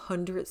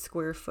 1,200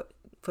 square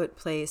foot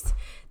place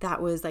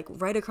that was like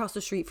right across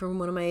the street from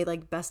one of my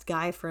like best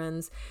guy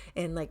friends,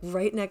 and like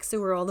right next to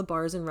where all the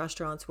bars and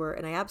restaurants were.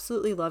 And I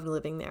absolutely loved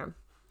living there.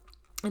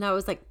 And I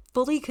was like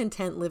fully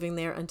content living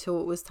there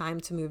until it was time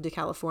to move to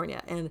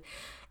California. And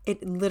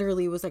it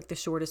literally was like the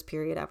shortest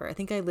period ever. I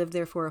think I lived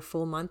there for a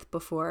full month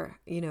before,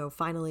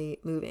 finally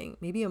moving,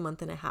 maybe a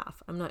month and a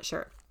half. I'm not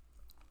sure.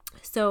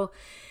 So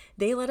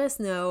they let us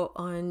know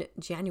on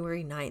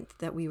January 9th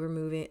that we were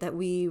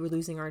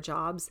losing our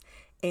jobs.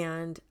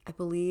 And I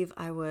believe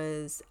I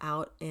was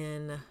out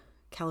in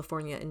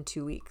California in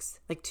 2 weeks.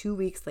 Like 2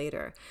 weeks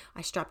later,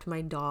 I strapped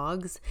my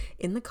dogs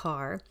in the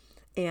car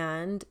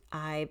and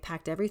I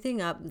packed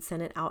everything up and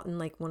sent it out in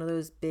like one of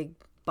those big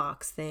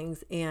box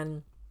things,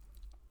 and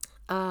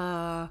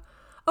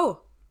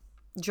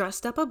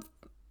dressed up a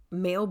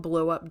male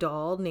blow-up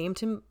doll, named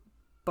him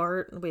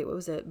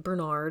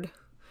Bernard.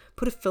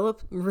 Put a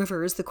Philip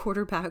Rivers, the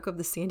quarterback of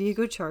the San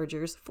Diego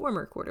Chargers,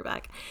 former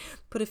quarterback,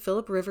 put a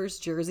Philip Rivers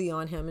jersey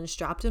on him and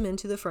strapped him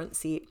into the front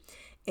seat,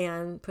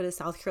 and put a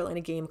South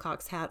Carolina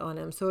Gamecocks hat on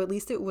him, so at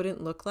least it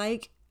wouldn't look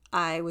like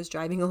I was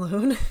driving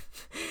alone.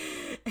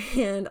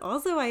 And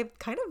also I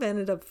kind of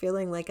ended up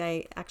feeling like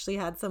I actually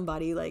had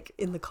somebody like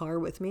in the car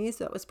with me,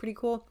 so that was pretty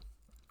cool.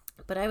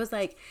 But I was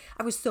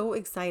so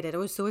excited. I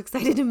was so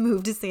excited to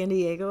move to San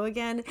Diego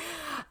again.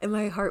 And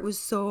my heart was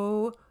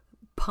so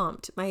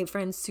pumped. My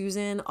friend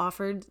Susan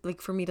offered like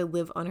for me to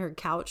live on her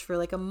couch for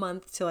like a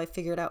month till I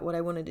figured out what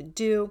I wanted to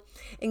do.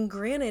 And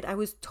granted, I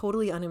was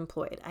totally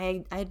unemployed.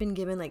 I had been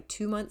given like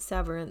 2 months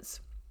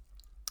severance.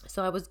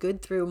 So I was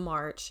good through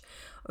March.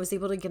 I was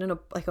able to get in a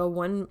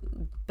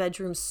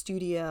 1-bedroom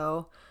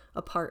studio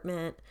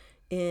apartment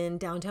in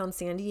downtown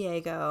San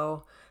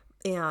Diego.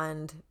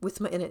 And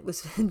it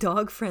was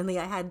dog friendly.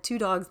 I had 2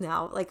 dogs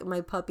now, like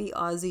my puppy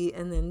Ozzy,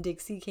 and then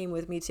Dixie came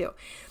with me too.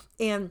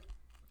 And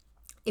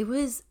it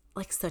was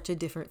like such a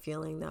different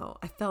feeling though.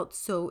 I felt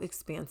so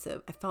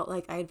expansive. I felt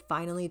like I had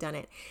finally done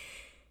it.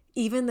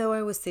 Even though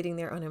I was sitting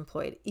there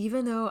unemployed,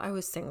 even though I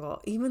was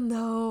single, even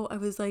though I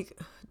was like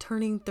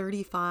turning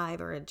 35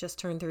 or had just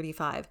turned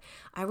 35,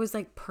 I was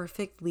like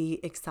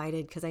perfectly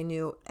excited because I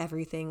knew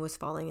everything was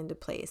falling into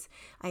place.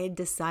 I had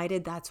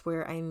decided that's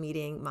where I'm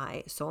meeting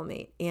my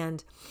soulmate.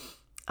 And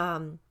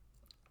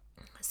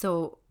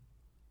so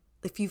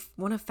if you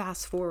want to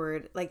fast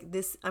forward like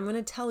this, I'm going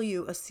to tell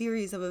you a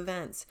series of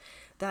events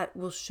that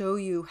will show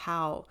you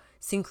how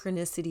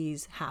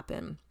synchronicities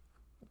happen,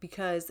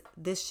 because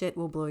this shit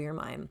will blow your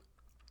mind.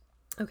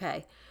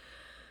 Okay.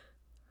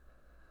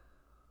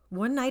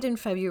 One night in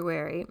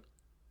February,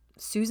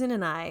 Susan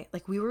and I,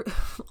 like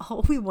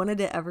all we wanted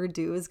to ever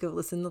do is go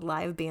listen to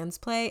live bands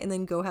play and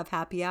then go have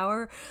happy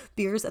hour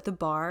beers at the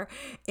bar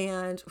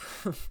and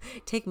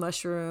take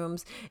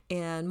mushrooms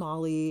and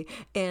Molly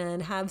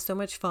and have so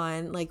much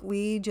fun. Like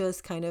we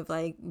just kind of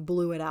like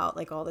blew it out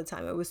like all the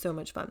time. It was so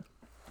much fun.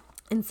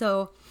 And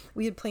so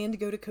we had planned to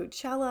go to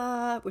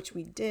Coachella, which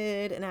we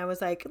did. And I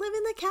was like,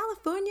 living the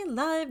California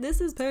life.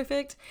 This is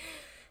perfect.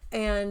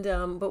 And,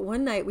 but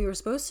one night we were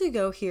supposed to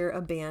go hear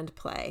a band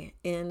play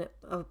in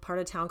a part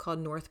of town called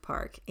North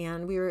Park.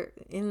 And we were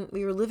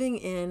living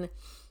in,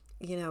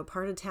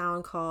 part of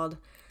town called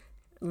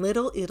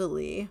Little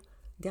Italy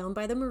down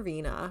by the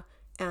marina,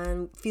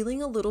 and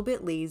feeling a little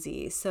bit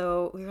lazy.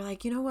 So we were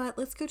like, you know what,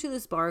 let's go to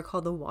this bar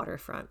called the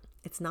Waterfront.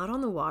 It's not on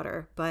the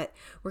water, but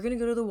we're going to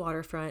go to the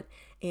Waterfront.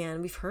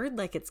 And we've heard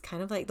like it's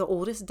kind of like the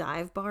oldest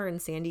dive bar in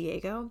San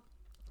Diego.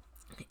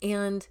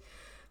 And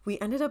we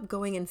ended up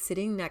going and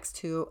sitting next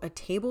to a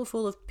table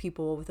full of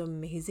people with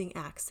amazing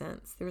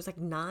accents. There was like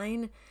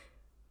 9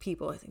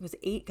 people. I think it was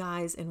 8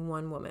 guys and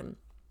 1 woman.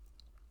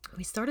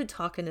 We started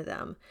talking to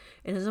them.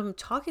 And as I'm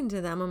talking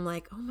to them, I'm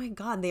like, oh my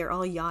God, they're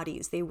all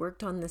yachties. They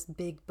worked on this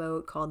big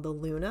boat called the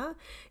Luna.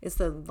 It's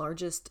the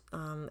largest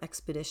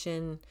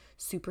expedition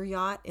super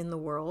yacht in the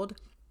world.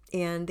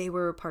 And they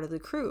were part of the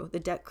crew, the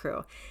deck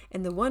crew.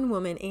 And the one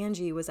woman,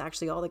 Angie, was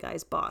actually all the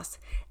guys' boss.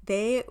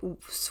 They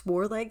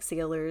swore like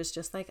sailors,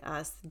 just like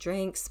us,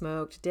 drank,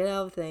 smoked, did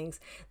all the things.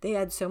 They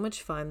had so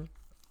much fun.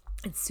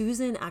 And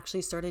Susan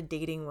actually started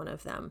dating one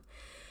of them.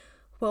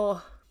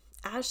 Well,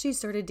 as she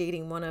started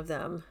dating one of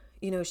them,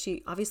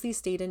 she obviously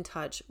stayed in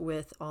touch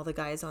with all the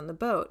guys on the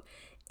boat.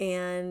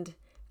 And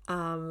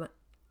a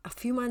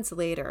few months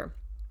later,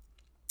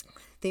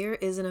 there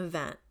is an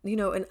event,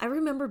 and I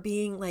remember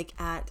being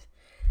at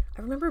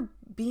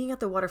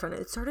the waterfront.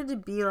 It started to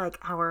be like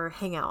our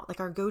hangout, like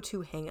our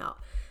go-to hangout.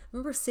 I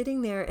remember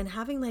sitting there and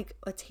having like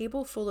a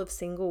table full of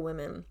single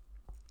women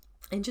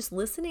and just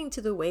listening to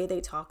the way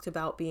they talked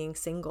about being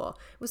single.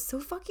 It was so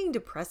fucking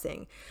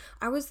depressing.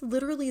 I was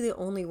literally the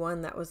only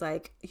one that was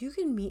like, you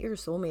can meet your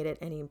soulmate at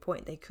any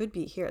point. They could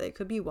be here. They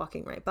could be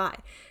walking right by.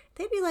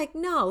 They'd be like,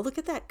 no, look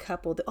at that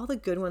couple. All the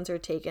good ones are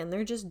taken.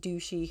 They're just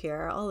douchey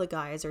here. All the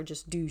guys are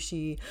just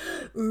douchey.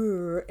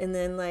 And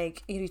then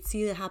like you'd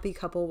see the happy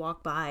couple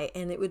walk by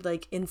and it would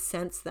like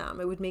incense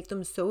them. It would make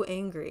them so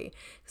angry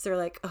because they're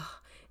like, oh,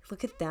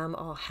 look at them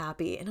all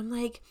happy. And I'm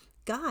like,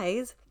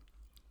 guys,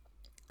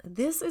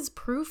 this is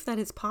proof that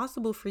it's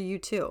possible for you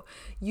too.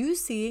 You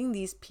seeing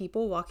these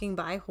people walking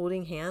by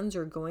holding hands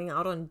or going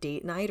out on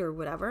date night or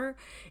whatever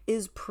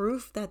is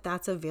proof that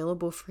that's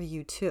available for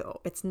you too.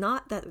 It's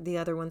not that the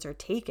other ones are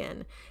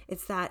taken.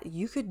 It's that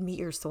you could meet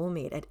your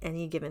soulmate at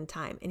any given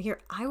time. And here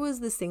I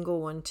was the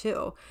single one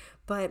too,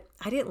 but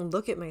I didn't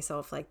look at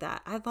myself like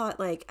that. I thought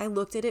I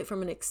looked at it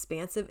from an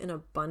expansive and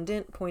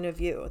abundant point of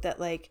view that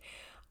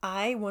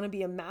I want to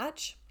be a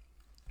match,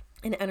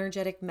 an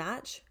energetic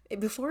match.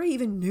 Before I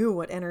even knew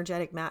what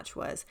energetic match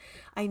was,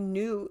 I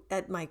knew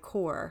at my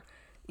core,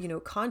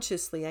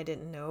 consciously I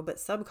didn't know, but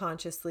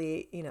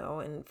subconsciously,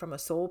 and from a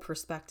soul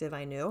perspective,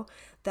 I knew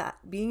that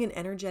being an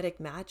energetic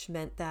match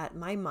meant that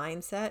my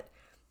mindset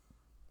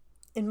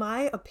and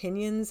my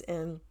opinions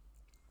and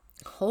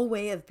whole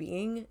way of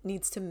being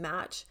needs to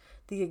match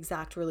the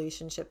exact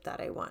relationship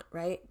that I want,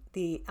 right?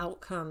 The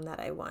outcome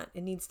that I want.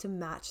 It needs to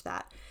match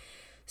that.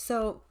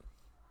 So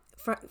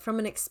from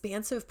an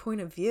expansive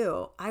point of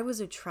view, I was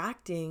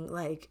attracting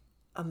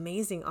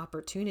amazing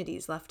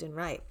opportunities left and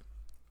right.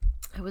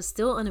 I was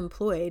still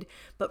unemployed,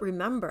 but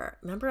remember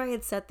I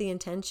had set the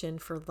intention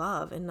for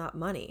love and not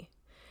money.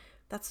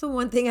 That's the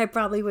one thing I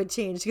probably would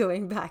change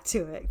going back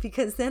to it,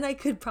 because then I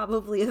could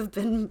probably have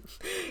been,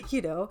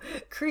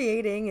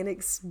 creating an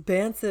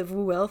expansive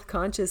wealth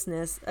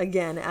consciousness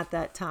again at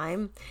that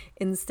time,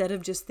 instead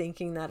of just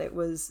thinking that it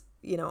was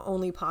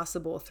only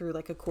possible through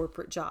a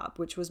corporate job,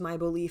 which was my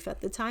belief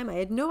at the time. I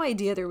had no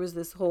idea there was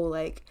this whole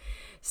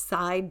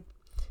side,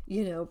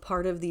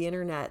 part of the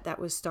internet that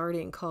was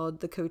starting called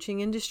the coaching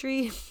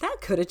industry. That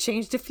could have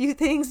changed a few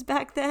things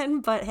back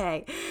then, but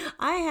hey,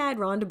 I had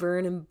Rhonda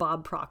Byrne and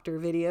Bob Proctor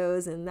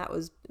videos, and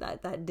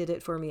that did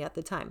it for me at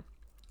the time.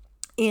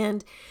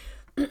 And,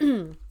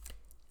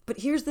 but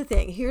here's the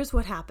thing, here's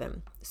what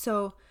happened.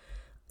 So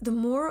the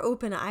more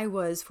open I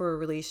was for a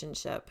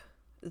relationship,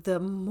 the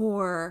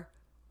more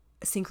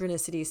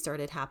synchronicities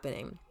started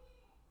happening.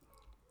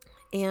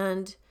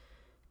 And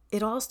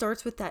it all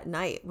starts with that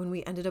night when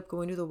we ended up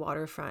going to the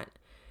waterfront,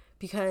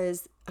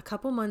 because a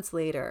couple months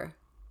later,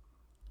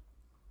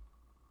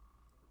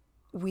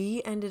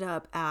 we ended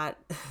up at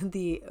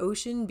the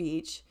Ocean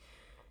Beach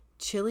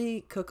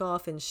chili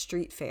cook-off and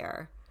street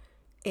fair.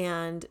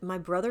 And my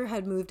brother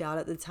had moved out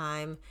at the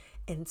time,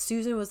 and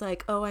Susan was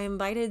like, oh, I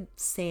invited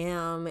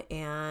Sam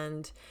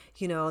and,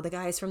 the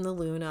guys from the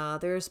Luna.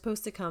 They're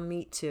supposed to come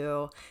meet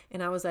too.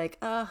 And I was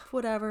like,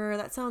 whatever.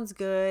 That sounds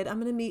good. I'm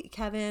going to meet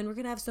Kevin. We're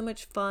going to have so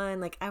much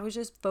fun. I was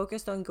just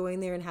focused on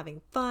going there and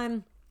having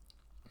fun.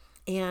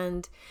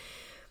 And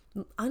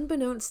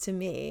unbeknownst to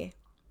me,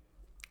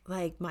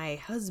 my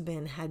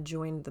husband had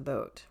joined the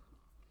boat.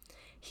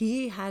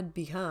 He had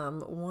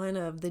become one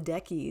of the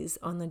deckies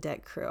on the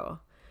deck crew.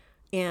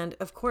 And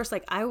of course,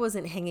 I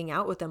wasn't hanging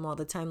out with them all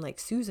the time like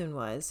Susan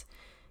was,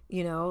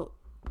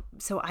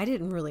 so I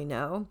didn't really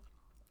know.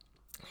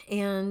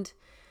 And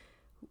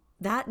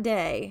that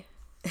day,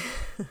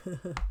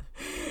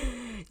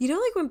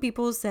 when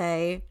people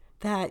say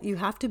that you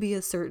have to be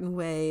a certain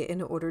way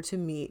in order to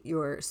meet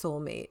your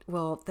soulmate,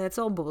 well, that's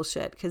all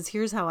bullshit, because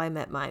here's how I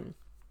met mine.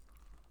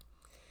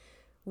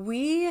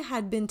 We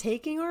had been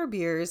taking our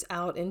beers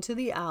out into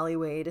the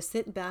alleyway to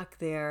sit back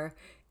there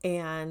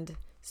and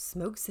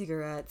smoke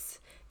cigarettes,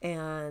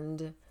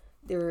 and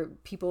there were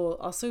people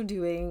also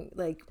doing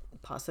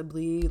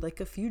possibly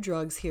a few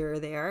drugs here or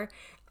there.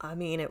 I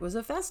mean, it was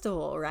a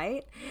festival,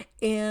 right?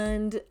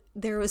 And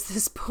there was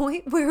this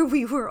point where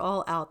we were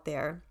all out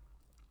there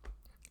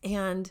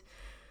and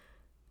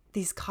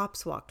these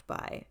cops walked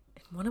by.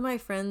 One of my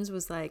friends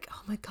was like,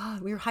 oh my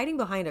God, we were hiding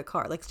behind a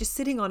car, just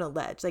sitting on a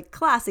ledge,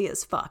 classy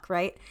as fuck,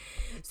 right?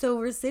 So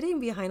we're sitting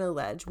behind a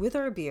ledge with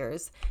our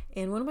beers.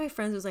 And one of my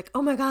friends was like,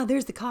 oh my God,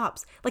 there's the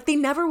cops. They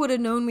never would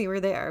have known we were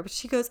there. But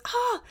she goes,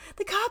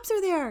 the cops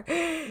are there.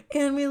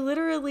 And we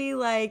literally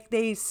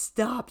they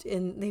stopped,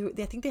 and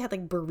I think they had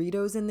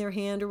burritos in their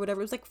hand or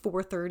whatever. It was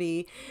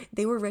 4:30.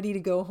 They were ready to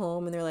go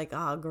home, and they're like,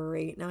 oh,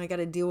 great. Now I got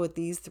to deal with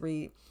these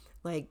three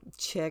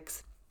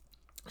chicks.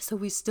 So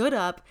we stood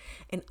up,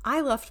 and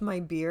I left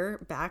my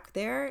beer back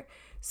there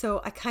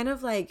So I kind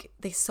of like,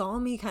 they saw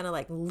me kind of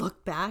like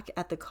look back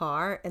at the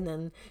car and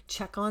then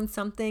check on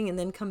something and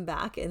then come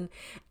back. And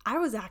I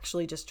was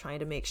actually just trying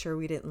to make sure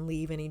we didn't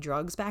leave any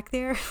drugs back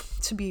there,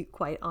 to be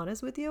quite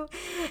honest with you.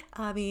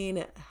 I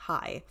mean,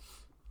 hi.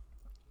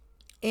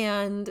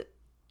 And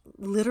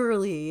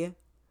literally,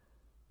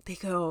 they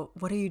go,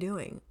 what are you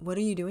doing? What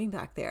are you doing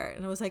back there?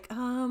 And I was like,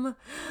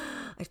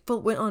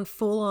 went on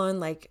full on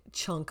like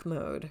chunk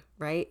mode,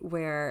 right?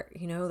 Where,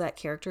 you know, that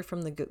character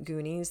from the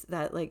Goonies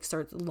that like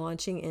starts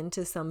launching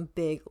into some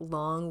big,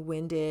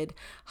 long-winded,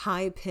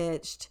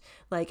 high-pitched,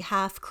 like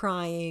half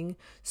crying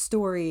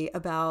story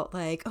about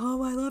like,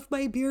 oh, I left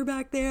my beer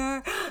back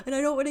there and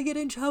I don't want to get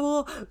in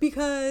trouble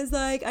because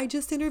like I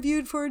just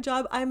interviewed for a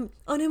job. I'm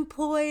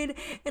unemployed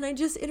and I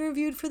just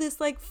interviewed for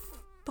this like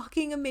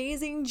fucking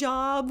amazing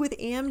job with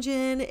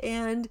Amgen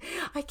and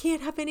I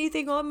can't have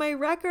anything on my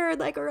record,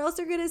 like, or else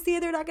they're gonna see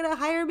it, they're not gonna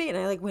hire me. And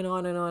I like went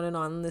on and on and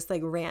on this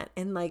like rant.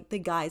 And like the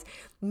guys,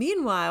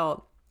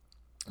 meanwhile,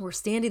 we're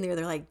standing there,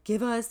 they're like,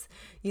 give us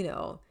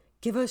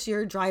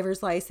your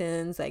driver's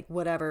license, like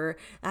whatever,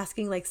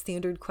 asking like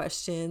standard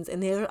questions.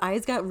 And their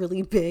eyes got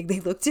really big. They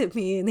looked at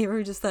me and they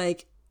were just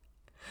like,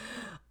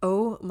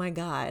 oh my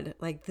God,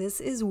 like this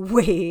is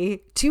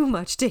way too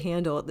much to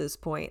handle at this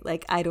point.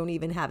 Like I don't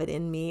even have it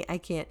in me. I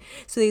can't.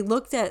 So they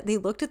looked at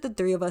the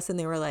three of us and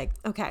they were like,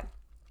 okay,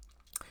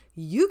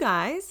 you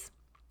guys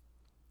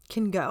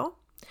can go,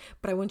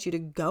 but I want you to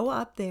go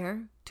up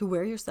there to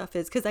where your stuff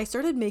is. Cause I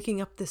started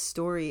making up this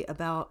story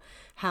about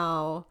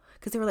how,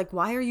 cause they were like,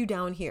 why are you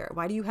down here?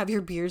 Why do you have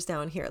your beers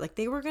down here? Like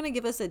they were going to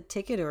give us a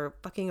ticket or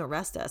fucking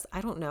arrest us.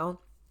 I don't know.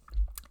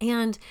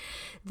 And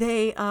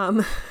they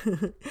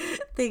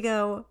they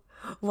go,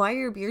 why are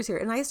your beers here?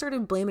 And I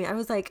started blaming. I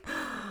was like,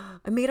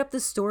 I made up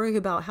this story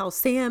about how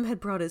Sam had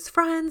brought his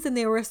friends and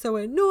they were so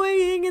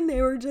annoying and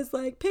they were just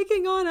like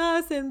picking on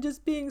us and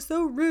just being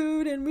so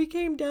rude. And we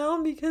came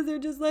down because they're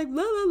just like,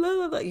 blah, blah, blah,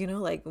 blah, blah, you know,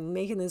 like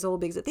making this whole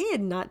big, they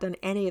had not done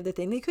any of the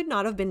thing. They could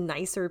not have been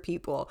nicer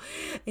people.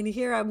 And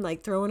here I'm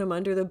like throwing him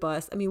under the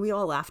bus. I mean, we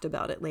all laughed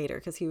about it later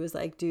because he was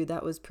like, dude,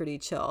 that was pretty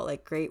chill.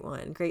 Like, great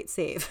one, great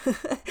save.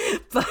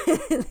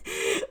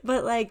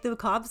 But like the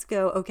cops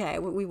go, okay,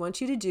 what we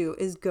want you to do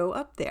is go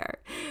up there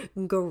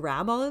and go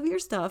grab all of your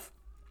stuff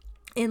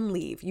and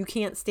leave. You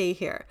can't stay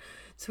here.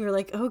 So we were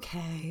like,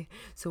 okay.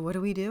 So what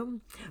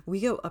do? We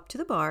go up to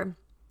the bar,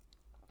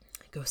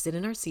 go sit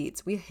in our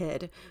seats. We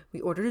hid. We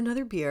ordered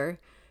another beer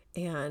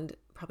and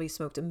probably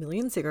smoked a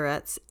million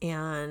cigarettes.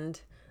 And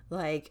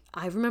like,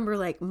 I remember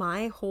like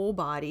my whole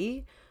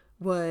body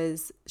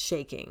was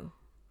shaking.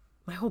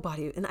 My whole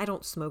body. And I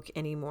don't smoke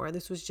anymore.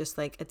 This was just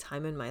like a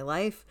time in my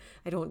life.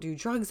 I don't do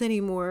drugs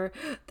anymore.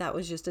 That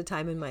was just a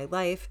time in my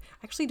life.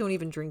 I actually don't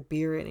even drink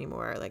beer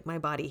anymore. Like my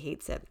body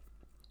hates it.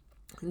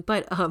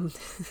 But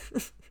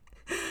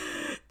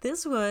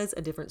this was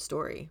a different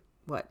story,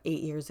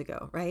 8 years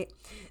ago, right?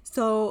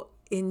 So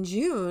in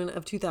June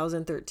of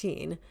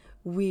 2013,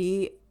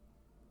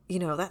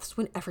 that's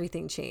when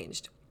everything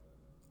changed.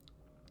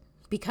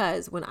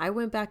 Because when I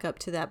went back up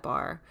to that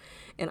bar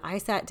and I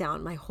sat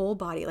down, my whole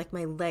body, like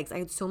my legs, I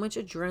had so much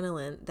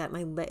adrenaline that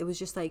it was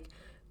just like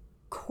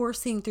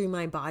coursing through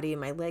my body and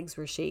my legs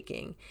were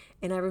shaking.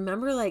 And I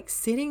remember like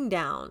sitting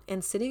down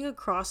and sitting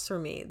across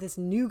from me, this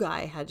new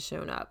guy had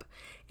shown up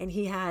and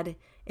he had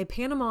a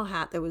Panama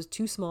hat that was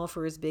too small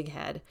for his big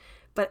head.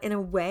 But in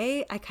a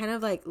way, I kind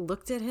of like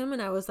looked at him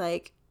and I was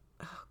like,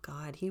 oh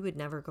God, he would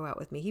never go out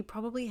with me. He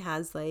probably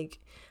has like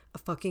a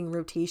fucking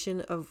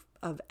rotation of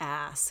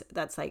ass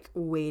that's like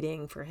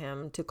waiting for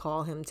him to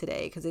call him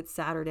today because it's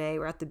Saturday.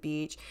 We're at the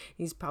beach.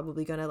 He's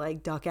probably going to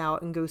like duck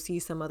out and go see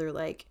some other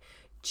like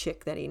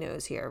chick that he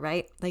knows here,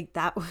 right? Like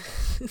that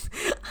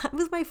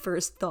was my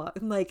first thought.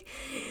 I'm like,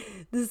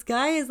 this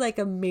guy is like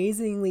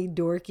amazingly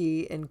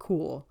dorky and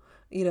cool.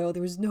 You know,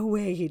 there was no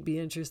way he'd be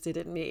interested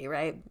in me,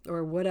 right?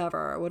 Or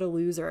whatever, what a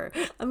loser.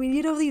 I mean,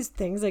 you know, these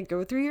things that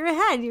go through your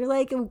head. You're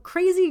like a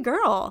crazy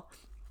girl.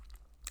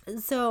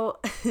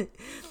 So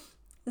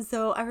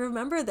I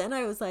remember then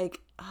I was like,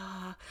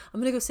 I'm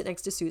going to go sit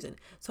next to Susan.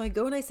 So I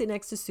go and I sit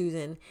next to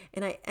Susan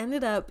and I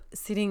ended up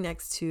sitting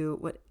next to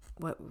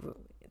what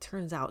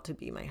turns out to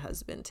be my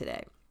husband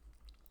today.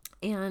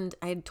 And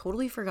I had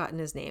totally forgotten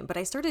his name, but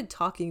I started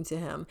talking to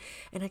him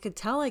and I could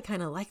tell I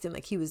kind of liked him.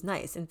 Like he was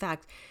nice. In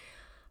fact,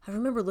 I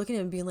remember looking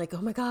at him being like,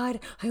 oh my God,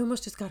 I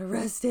almost just got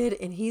arrested.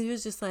 And he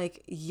was just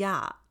like,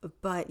 yeah,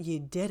 but you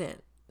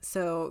didn't.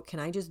 So can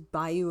I just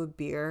buy you a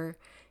beer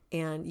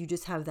and you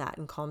just have that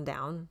and calm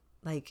down?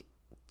 Like,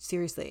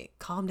 seriously,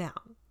 calm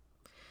down.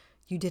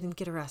 You didn't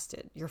get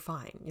arrested. You're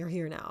fine. You're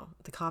here now.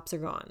 The cops are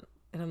gone.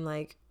 And I'm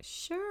like,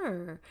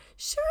 sure,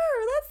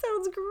 that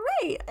sounds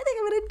great. I think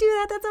I'm going to do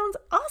that. That sounds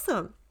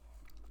awesome.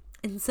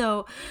 And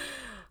so,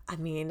 I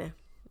mean,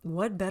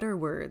 what better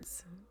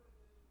words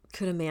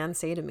could a man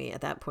say to me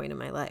at that point in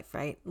my life,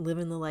 right?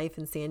 Living the life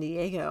in San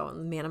Diego, and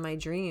the man of my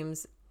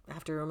dreams,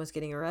 after almost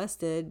getting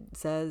arrested,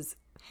 says,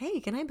 hey,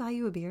 can I buy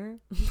you a beer?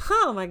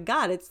 Oh my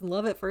God, it's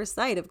love at first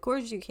sight. Of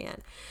course you can.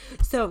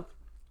 So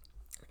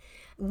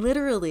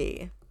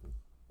literally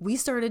we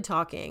started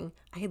talking.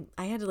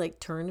 I had to like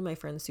turn to my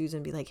friend Susan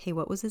and be like, hey,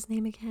 what was his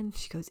name again?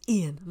 She goes,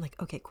 Ian. I'm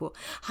like, okay, cool.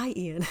 Hi,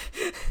 Ian.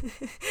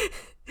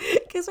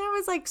 Because I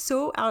was like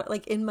so out,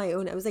 like in my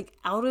own, I was like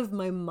out of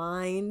my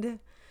mind,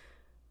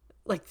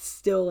 like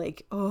still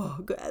like,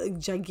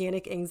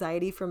 gigantic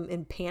anxiety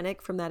and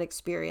panic from that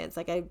experience.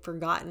 Like I'd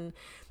forgotten,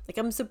 like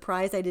I'm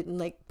surprised I didn't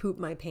like poop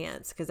my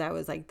pants because I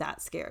was like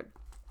that scared.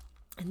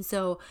 And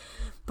so,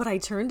 but I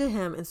turned to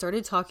him and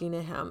started talking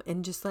to him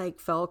and just like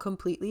fell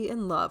completely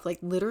in love. Like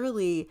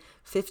literally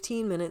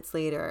 15 minutes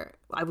later,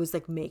 I was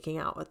like making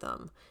out with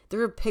him.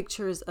 There are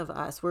pictures of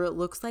us where it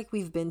looks like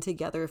we've been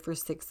together for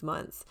 6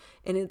 months.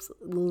 And it's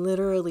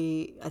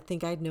literally, I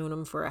think I'd known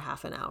him for a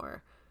half an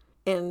hour.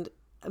 And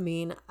I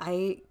mean,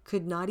 I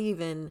could not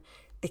even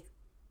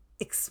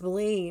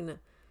explain.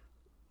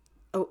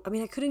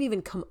 I couldn't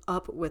even come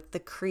up with the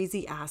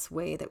crazy ass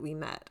way that we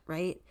met,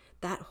 right?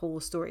 That whole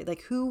story.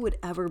 Like, who would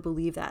ever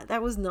believe that?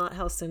 That was not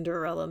how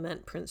Cinderella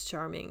met Prince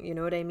Charming. You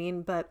know what I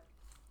mean? But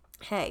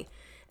hey,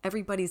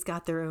 everybody's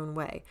got their own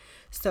way.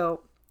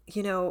 So,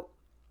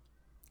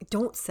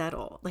 don't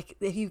settle. Like,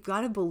 you've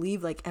got to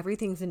believe like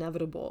everything's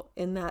inevitable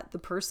and that the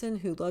person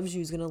who loves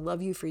you is going to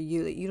love you for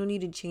you, that you don't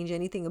need to change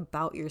anything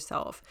about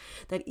yourself.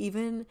 That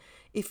even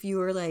if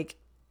you're like,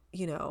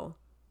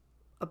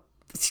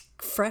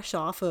 fresh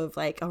off of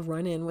like a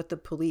run-in with the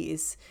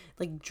police,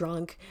 like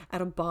drunk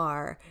at a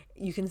bar,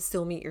 you can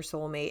still meet your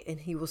soulmate and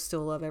he will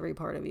still love every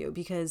part of you.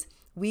 Because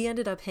we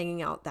ended up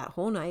hanging out that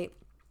whole night.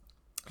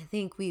 I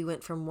think we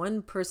went from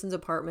one person's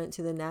apartment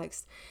to the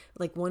next,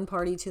 like one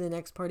party to the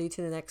next party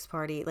to the next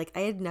party. Like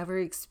I had never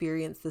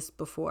experienced this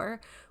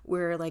before,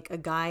 where like a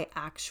guy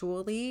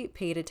actually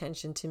paid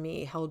attention to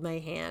me, held my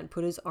hand,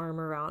 put his arm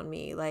around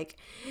me, like,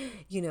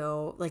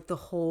 like the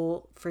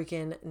whole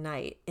freaking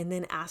night, and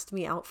then asked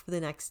me out for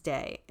the next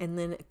day, and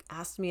then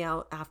asked me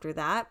out after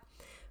that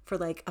for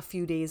like a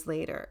few days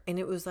later. And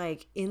it was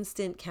like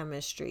instant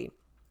chemistry.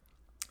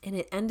 And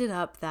it ended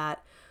up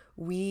that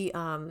we,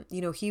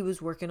 he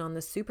was working on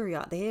the super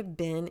yacht. They had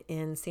been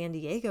in San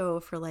Diego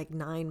for like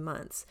 9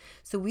 months.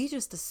 So we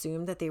just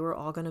assumed that they were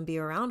all going to be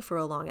around for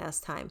a long ass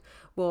time.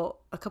 Well,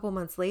 a couple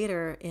months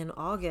later in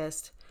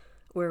August,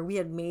 where we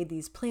had made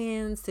these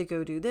plans to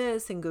go do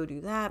this and go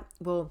do that,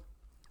 well,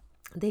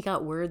 they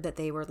got word that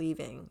they were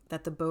leaving,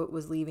 that the boat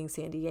was leaving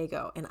San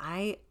Diego. And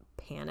I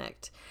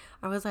panicked.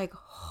 I was like,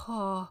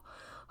 oh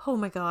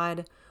my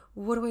God,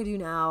 what do I do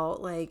now?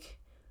 Like,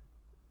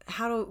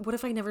 what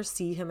if I never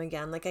see him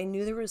again? Like I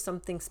knew there was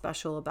something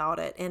special about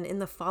it. And in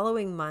the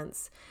following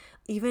months,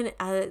 even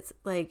as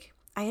like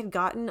I had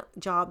gotten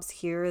jobs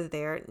here or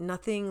there,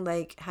 nothing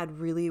like had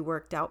really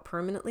worked out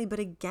permanently. But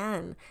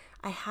again,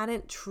 I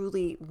hadn't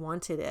truly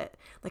wanted it.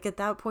 Like at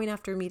that point,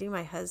 after meeting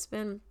my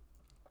husband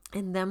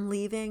and them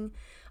leaving,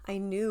 I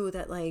knew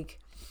that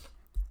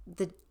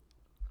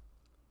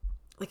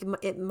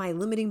my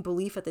limiting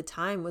belief at the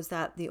time was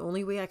that the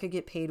only way I could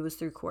get paid was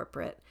through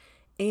corporate.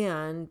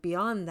 And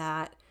beyond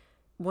that,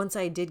 once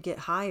I did get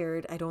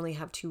hired, I'd only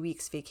have 2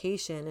 weeks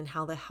vacation. And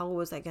how the hell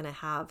was I going to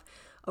have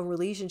a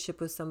relationship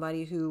with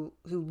somebody who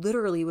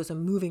literally was a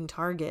moving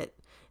target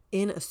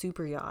in a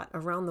super yacht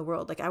around the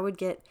world? Like I would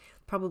get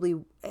probably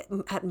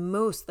at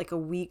most like a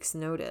week's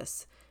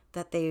notice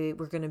that they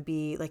were going to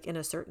be like in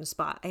a certain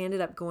spot. I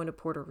ended up going to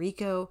Puerto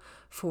Rico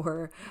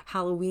for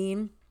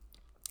Halloween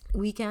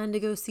weekend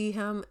to go see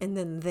him. And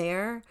then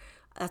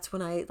that's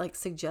when I like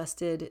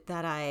suggested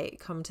that I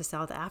come to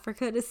South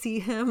Africa to see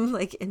him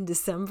like in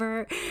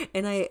December,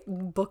 and I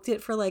booked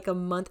it for like a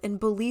month. And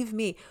believe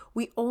me,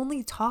 we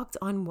only talked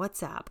on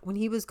WhatsApp when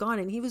he was gone,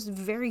 and he was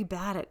very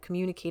bad at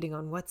communicating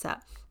on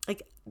WhatsApp.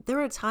 Like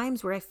there are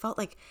times where I felt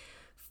like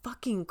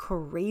fucking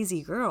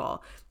crazy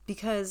girl,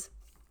 because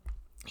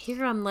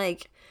here I'm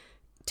like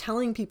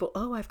telling people,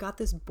 oh, I've got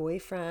this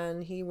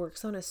boyfriend, he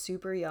works on a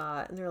super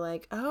yacht, and they're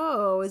like,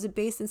 oh, is it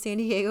based in San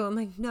Diego? I'm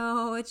like,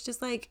 no, it's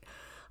just like,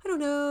 I don't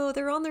know,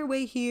 they're on their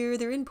way here,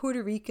 they're in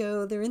Puerto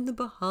Rico, they're in the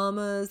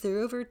Bahamas, they're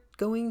over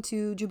going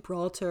to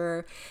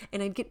Gibraltar.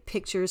 And I'd get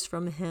pictures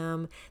from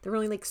him. There were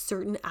only like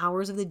certain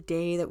hours of the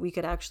day that we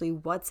could actually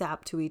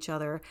WhatsApp to each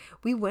other.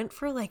 We went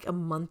for like a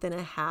month and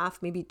a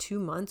half, maybe 2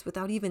 months,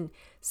 without even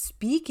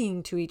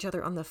speaking to each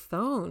other on the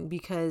phone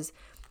because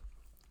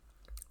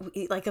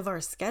like of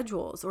our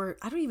schedules, or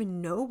I don't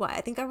even know why.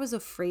 I think I was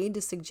afraid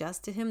to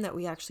suggest to him that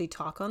we actually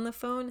talk on the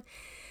phone,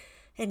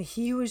 and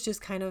he was just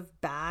kind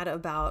of bad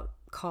about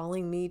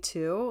calling me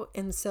too.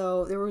 And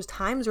so there was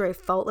times where I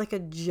felt like a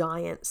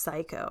giant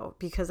psycho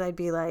because I'd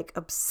be like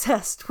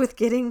obsessed with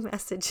getting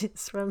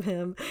messages from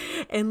him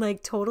and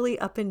like totally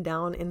up and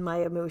down in my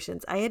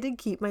emotions. I had to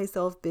keep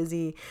myself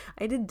busy.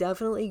 I had to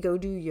definitely go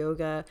do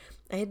yoga.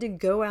 I had to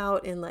go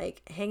out and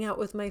like hang out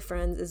with my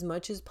friends as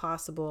much as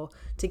possible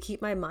to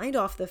keep my mind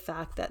off the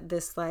fact that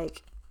this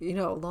like,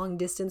 long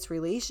distance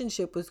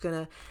relationship was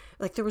gonna,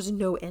 like, there was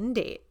no end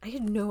date. I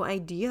had no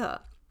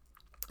idea.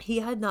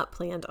 He had not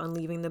planned on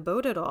leaving the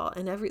boat at all.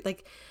 And I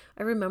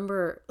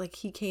remember like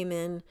he came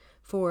in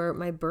for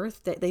my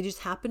birthday. They just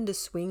happened to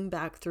swing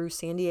back through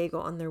San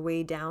Diego on their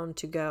way down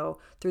to go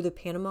through the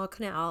Panama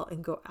Canal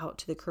and go out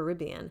to the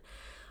Caribbean.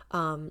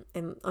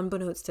 And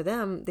unbeknownst to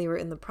them, they were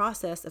in the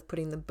process of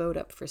putting the boat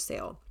up for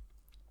sale.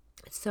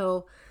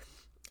 So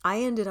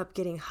I ended up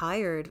getting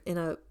hired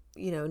in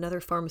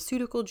another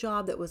pharmaceutical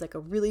job that was like a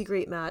really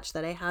great match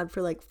that I had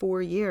for like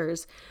 4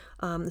 years.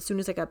 As soon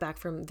as I got back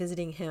from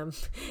visiting him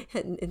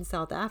in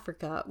South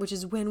Africa, which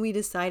is when we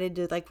decided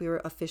to, like, we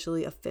were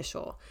officially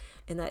official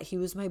and that he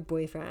was my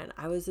boyfriend.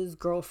 I was his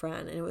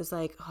girlfriend. And it was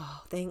like,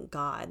 oh, thank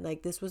God.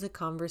 Like, this was a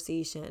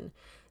conversation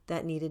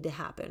that needed to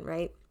happen,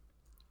 right?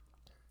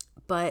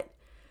 But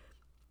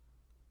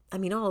I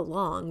mean, all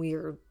along we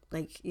were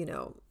like,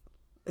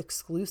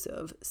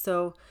 exclusive.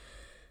 So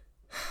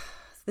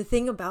the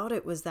thing about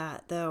it was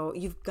that, though,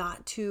 you've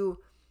got to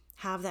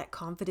have that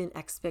confident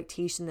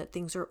expectation that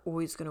things are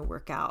always going to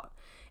work out.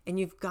 And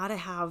you've got to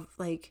have,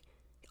 like,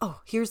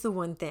 oh, here's the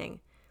one thing.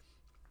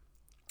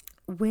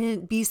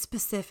 Be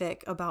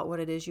specific about what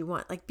it is you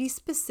want. Like, be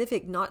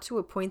specific, not to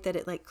a point that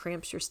it like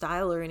cramps your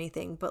style or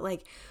anything, but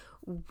like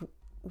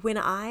when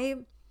I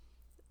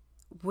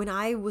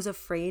was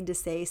afraid to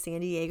say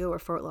San Diego or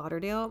Fort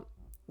Lauderdale,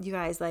 you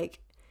guys, like,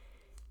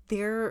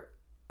 there's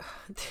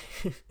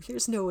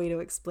no way to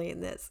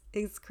explain this.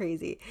 It's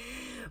crazy.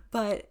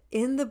 But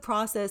in the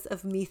process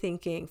of me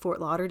thinking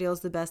Fort Lauderdale is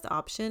the best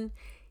option,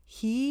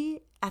 he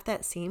at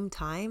that same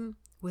time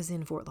was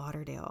in Fort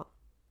Lauderdale.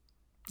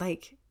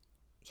 Like,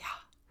 yeah.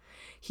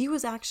 He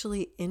was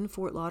actually in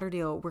Fort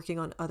Lauderdale working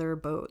on other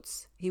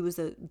boats. He was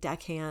a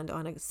deckhand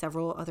on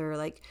several other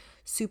like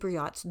super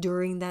yachts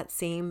during that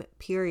same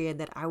period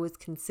that I was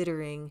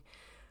considering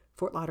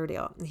Fort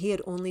Lauderdale. He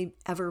had only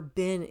ever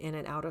been in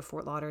and out of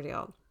Fort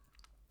Lauderdale.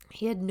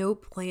 He had no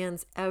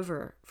plans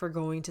ever for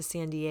going to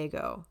San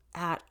Diego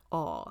at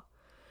all.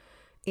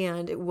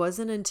 And it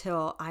wasn't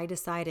until I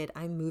decided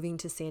I'm moving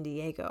to San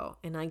Diego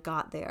and I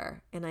got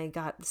there and I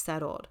got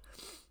settled,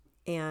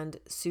 and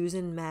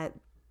Susan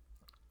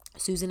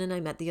and I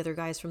met the other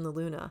guys from the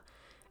Luna.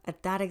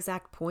 At that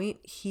exact point,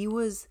 he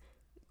was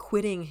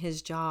quitting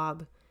his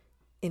job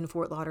in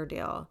Fort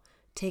Lauderdale,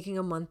 taking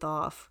a month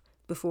off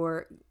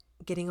before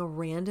getting a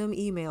random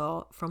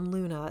email from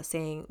Luna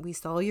saying, we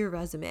saw your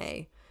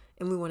resume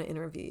and we want to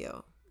interview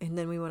you, and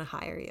then we want to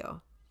hire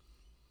you.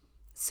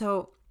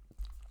 So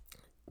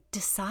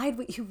decide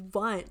what you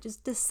want.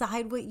 Just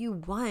decide what you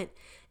want.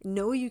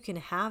 Know you can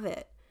have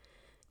it.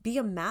 Be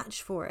a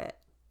match for it.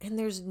 And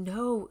there's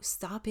no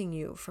stopping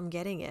you from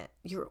getting it.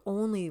 You're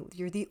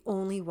the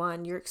only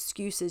one. Your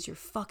excuses, your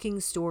fucking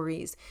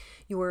stories,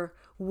 your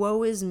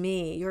woe is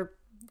me, you're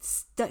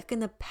stuck in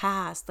the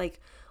past,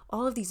 like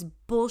all of these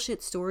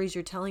bullshit stories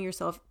you're telling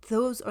yourself,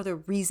 those are the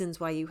reasons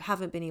why you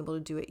haven't been able to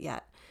do it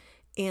yet.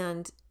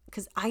 And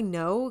because I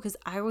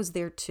was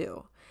there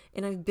too.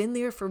 And I've been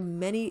there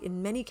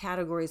in many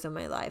categories of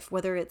my life,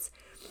 whether it's,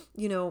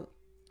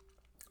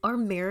 our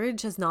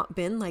marriage has not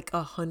been like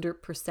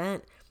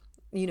 100%,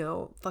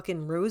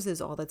 fucking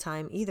roses all the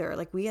time either.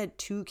 Like, we had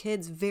 2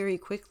 kids very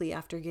quickly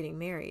after getting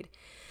married.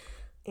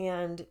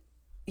 And,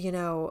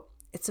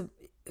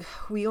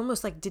 we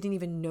almost like didn't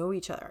even know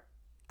each other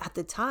at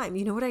the time.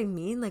 You know what I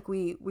mean? Like,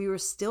 we were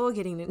still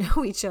getting to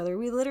know each other.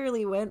 We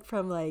literally went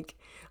from like,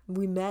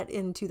 we met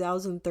in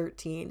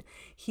 2013.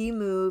 He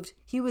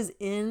was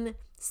in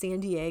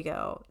San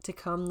Diego to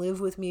come live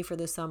with me for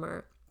the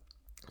summer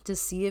to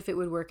see if it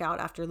would work out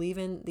after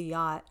leaving the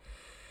yacht.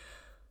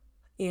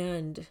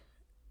 And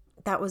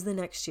that was the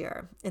next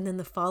year. And then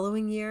the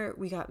following year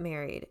we got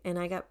married and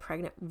I got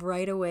pregnant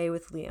right away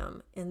with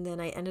Liam. And then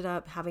I ended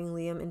up having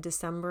Liam in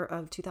December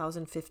of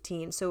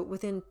 2015. So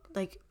within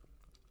like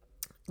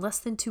less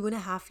than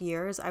 2.5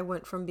 years, I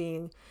went from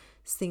being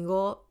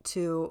single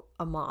to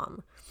a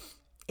mom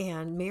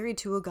and married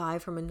to a guy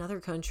from another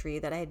country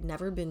that I had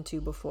never been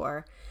to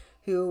before,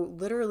 who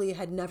literally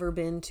had never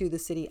been to the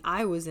city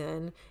I was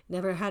in,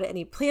 never had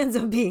any plans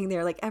of being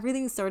there. Like,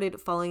 everything started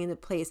falling into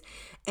place.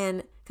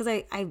 And because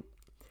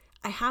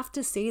I have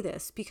to say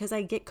this because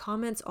I get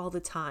comments all the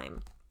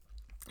time.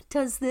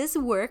 Does this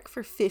work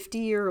for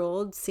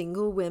 50-year-old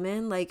single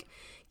women? Like,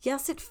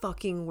 yes, it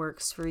fucking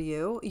works for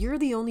you. You're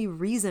the only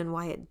reason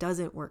why it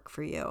doesn't work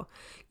for you.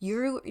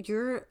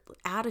 Your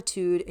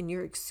attitude and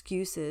your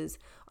excuses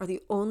are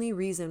the only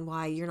reason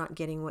why you're not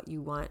getting what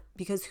you want.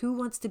 Because who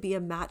wants to be a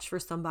match for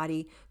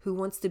somebody who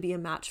wants to be a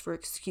match for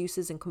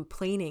excuses and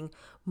complaining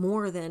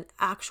more than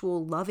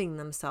actual loving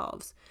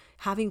themselves,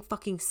 having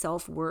fucking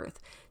self-worth,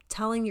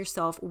 telling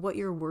yourself what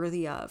you're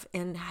worthy of,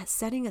 and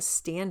setting a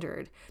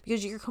standard?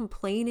 Because your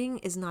complaining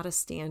is not a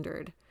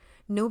standard.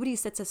 Nobody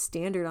sets a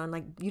standard on,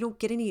 like, you don't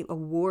get any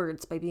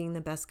awards by being the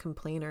best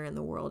complainer in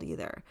the world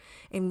either.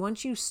 And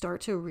once you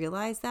start to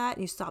realize that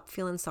and you stop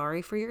feeling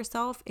sorry for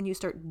yourself and you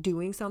start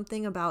doing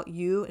something about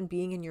you and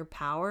being in your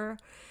power,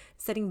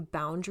 setting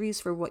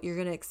boundaries for what you're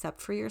going to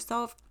accept for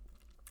yourself,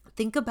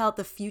 think about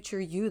the future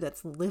you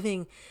that's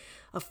living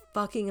a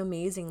fucking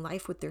amazing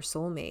life with their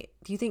soulmate.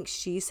 Do you think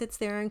she sits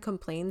there and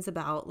complains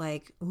about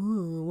like,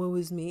 ooh, what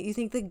was me? You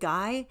think the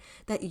guy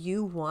that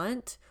you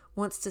wants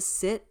to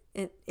sit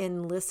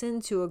and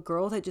listen to a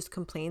girl that just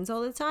complains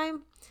all the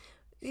time?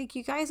 Like,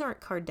 you guys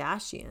aren't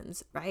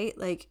Kardashians, right?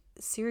 Like,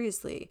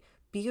 seriously,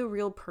 be a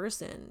real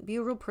person. Be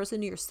a real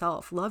person to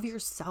yourself. Love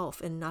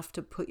yourself enough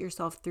to put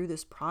yourself through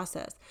this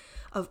process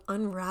of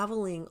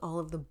unraveling all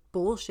of the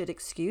bullshit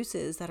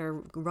excuses that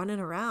are running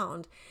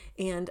around,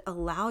 and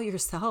allow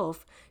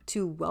yourself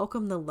to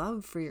welcome the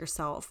love for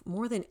yourself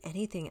more than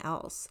anything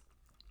else.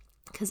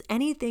 Because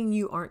anything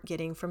you aren't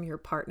getting from your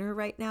partner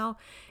right now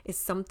is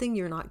something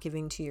you're not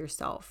giving to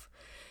yourself.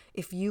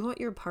 If you want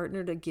your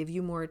partner to give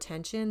you more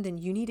attention, then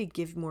you need to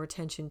give more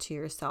attention to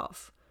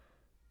yourself.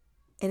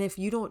 And if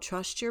you don't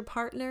trust your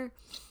partner,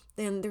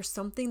 then there's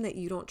something that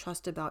you don't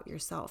trust about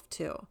yourself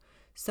too.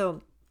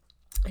 So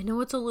I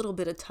know it's a little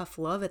bit of tough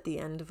love at the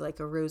end of like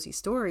a rosy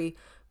story,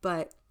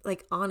 but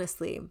like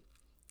honestly,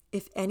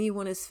 if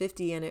anyone is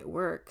 50 and it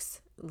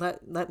works,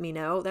 let me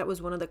know. That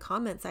was one of the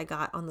comments I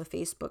got on the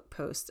Facebook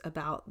post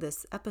about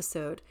this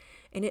episode,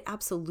 and it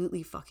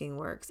absolutely fucking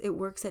works. It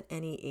works at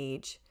any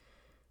age.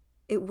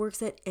 It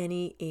works at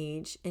any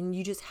age, and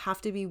you just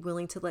have to be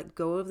willing to let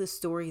go of the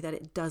story that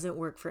it doesn't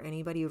work for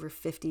anybody over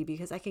 50,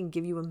 because I can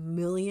give you a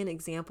million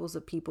examples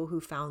of people who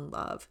found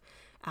love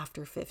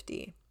after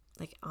 50,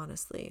 like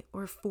honestly,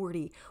 or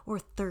 40 or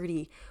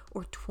 30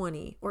 or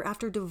 20, or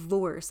after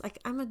divorce. Like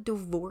I'm a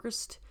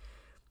divorced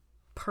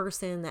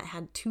person that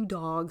had 2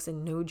 dogs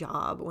and no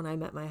job when I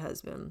met my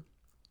husband.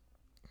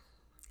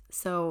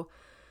 So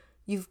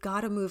you've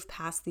got to move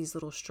past these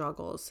little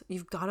struggles.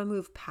 You've got to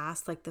move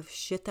past like the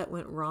shit that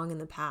went wrong in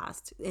the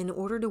past in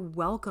order to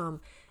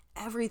welcome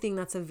everything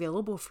that's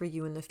available for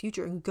you in the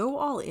future, and go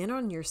all in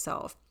on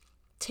yourself.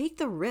 Take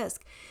the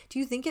risk. Do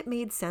you think it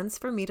made sense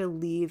for me to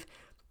leave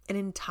an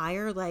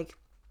entire like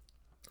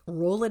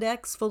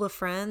Rolodex full of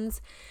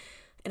friends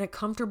and a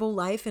comfortable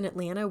life in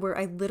Atlanta, where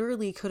I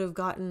literally could have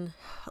gotten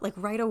like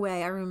right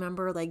away? I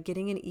remember like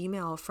getting an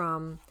email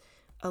from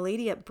a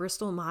lady at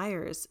Bristol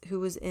Myers who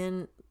was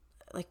in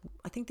like,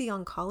 I think the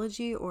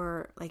oncology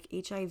or like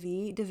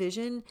HIV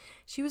division.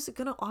 She was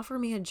going to offer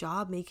me a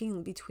job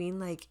making between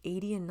like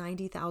 $80,000 and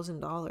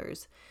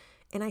 $90,000.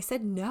 And I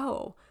said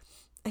no.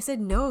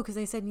 Because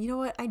I said, you know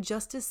what? I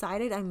just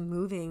decided I'm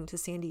moving to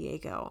San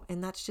Diego,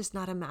 and that's just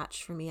not a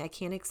match for me. I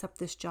can't accept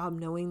this job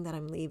knowing that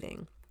I'm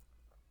leaving.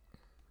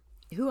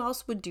 Who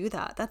else would do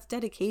that? That's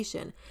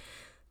dedication.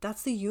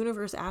 That's the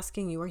universe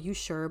asking you, are you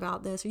sure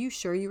about this? Are you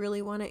sure you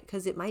really want it?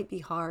 Because it might be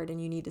hard and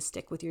you need to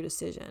stick with your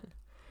decision.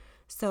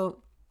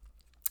 So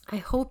I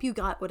hope you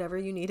got whatever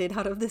you needed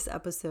out of this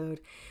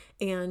episode.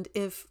 And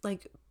if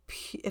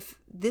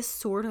this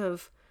sort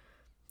of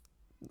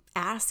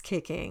ass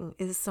kicking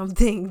is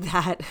something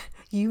that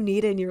you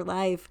need in your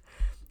life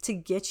to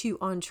get you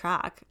on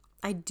track,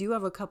 I do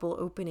have a couple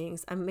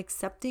openings. I'm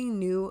accepting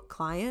new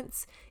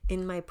clients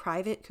in my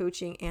private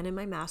coaching and in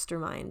my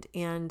mastermind.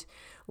 And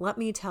let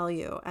me tell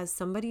you, as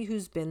somebody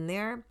who's been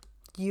there,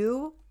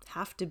 you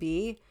have to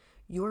be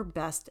your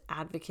best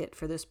advocate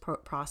for this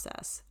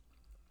process.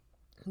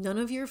 None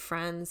of your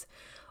friends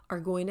are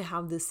going to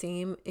have the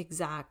same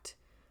exact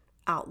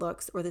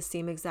outlooks or the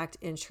same exact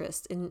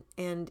interest.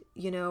 And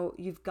you know,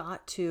 you've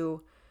got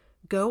to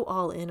go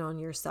all in on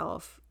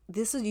yourself.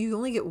 You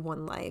only get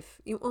one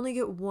life. You only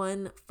get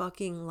one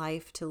fucking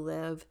life to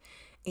live.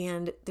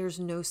 And there's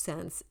no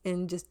sense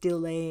in just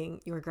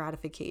delaying your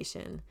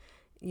gratification.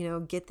 You know,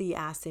 get the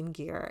ass in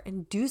gear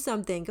and do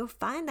something. Go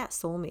find that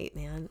soulmate,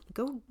 man.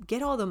 Go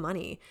get all the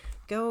money.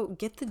 Go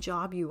get the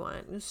job you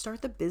want.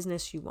 Start the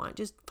business you want.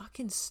 Just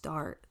fucking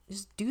start.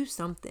 Just do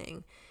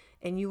something,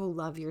 and you will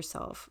love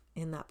yourself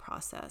in that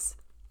process.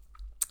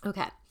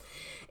 Okay.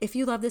 If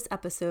you love this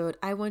episode,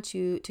 I want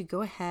you to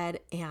go ahead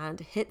and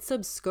hit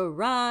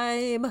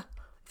subscribe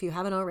if you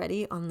haven't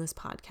already on this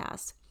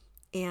podcast,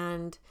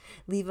 and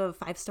leave a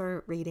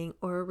 5-star rating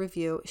or a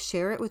review.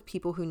 Share it with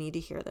people who need to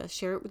hear this.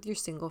 Share it with your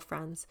single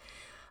friends.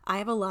 I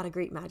have a lot of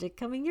great magic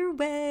coming your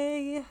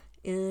way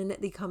in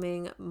the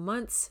coming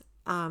months.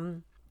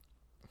 You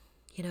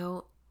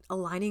know,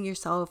 aligning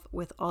yourself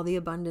with all the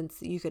abundance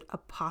that you could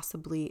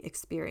possibly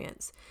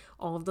experience.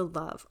 All of the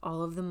love,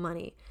 all of the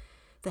money,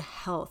 the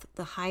health,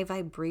 the high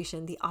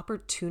vibration, the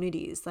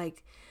opportunities,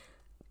 like,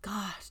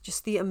 gosh,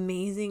 just the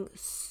amazing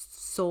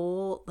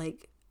soul,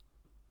 like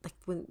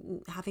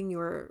when having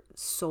your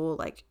soul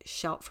like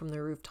shout from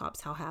the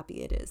rooftops how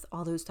happy it is,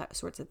 all those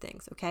sorts of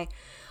things. Okay.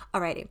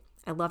 Alrighty.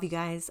 I love you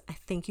guys. I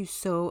thank you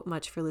so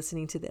much for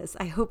listening to this.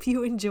 I hope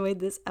you enjoyed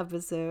this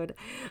episode.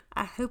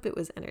 I hope it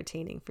was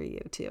entertaining for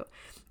you too.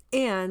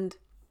 And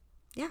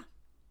yeah,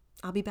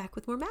 I'll be back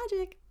with more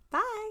magic.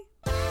 Bye.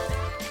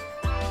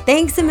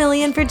 Thanks a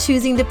million for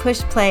choosing to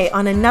push play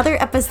on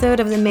another episode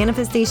of the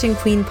Manifestation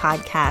Queen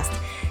podcast.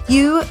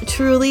 You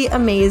truly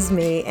amaze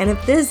me. And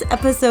if this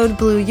episode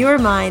blew your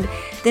mind,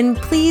 then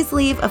please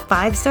leave a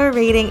 5-star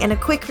rating and a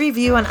quick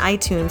review on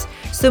iTunes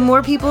so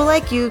more people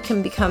like you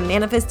can become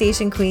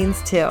manifestation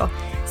queens too.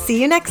 See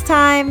you next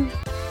time.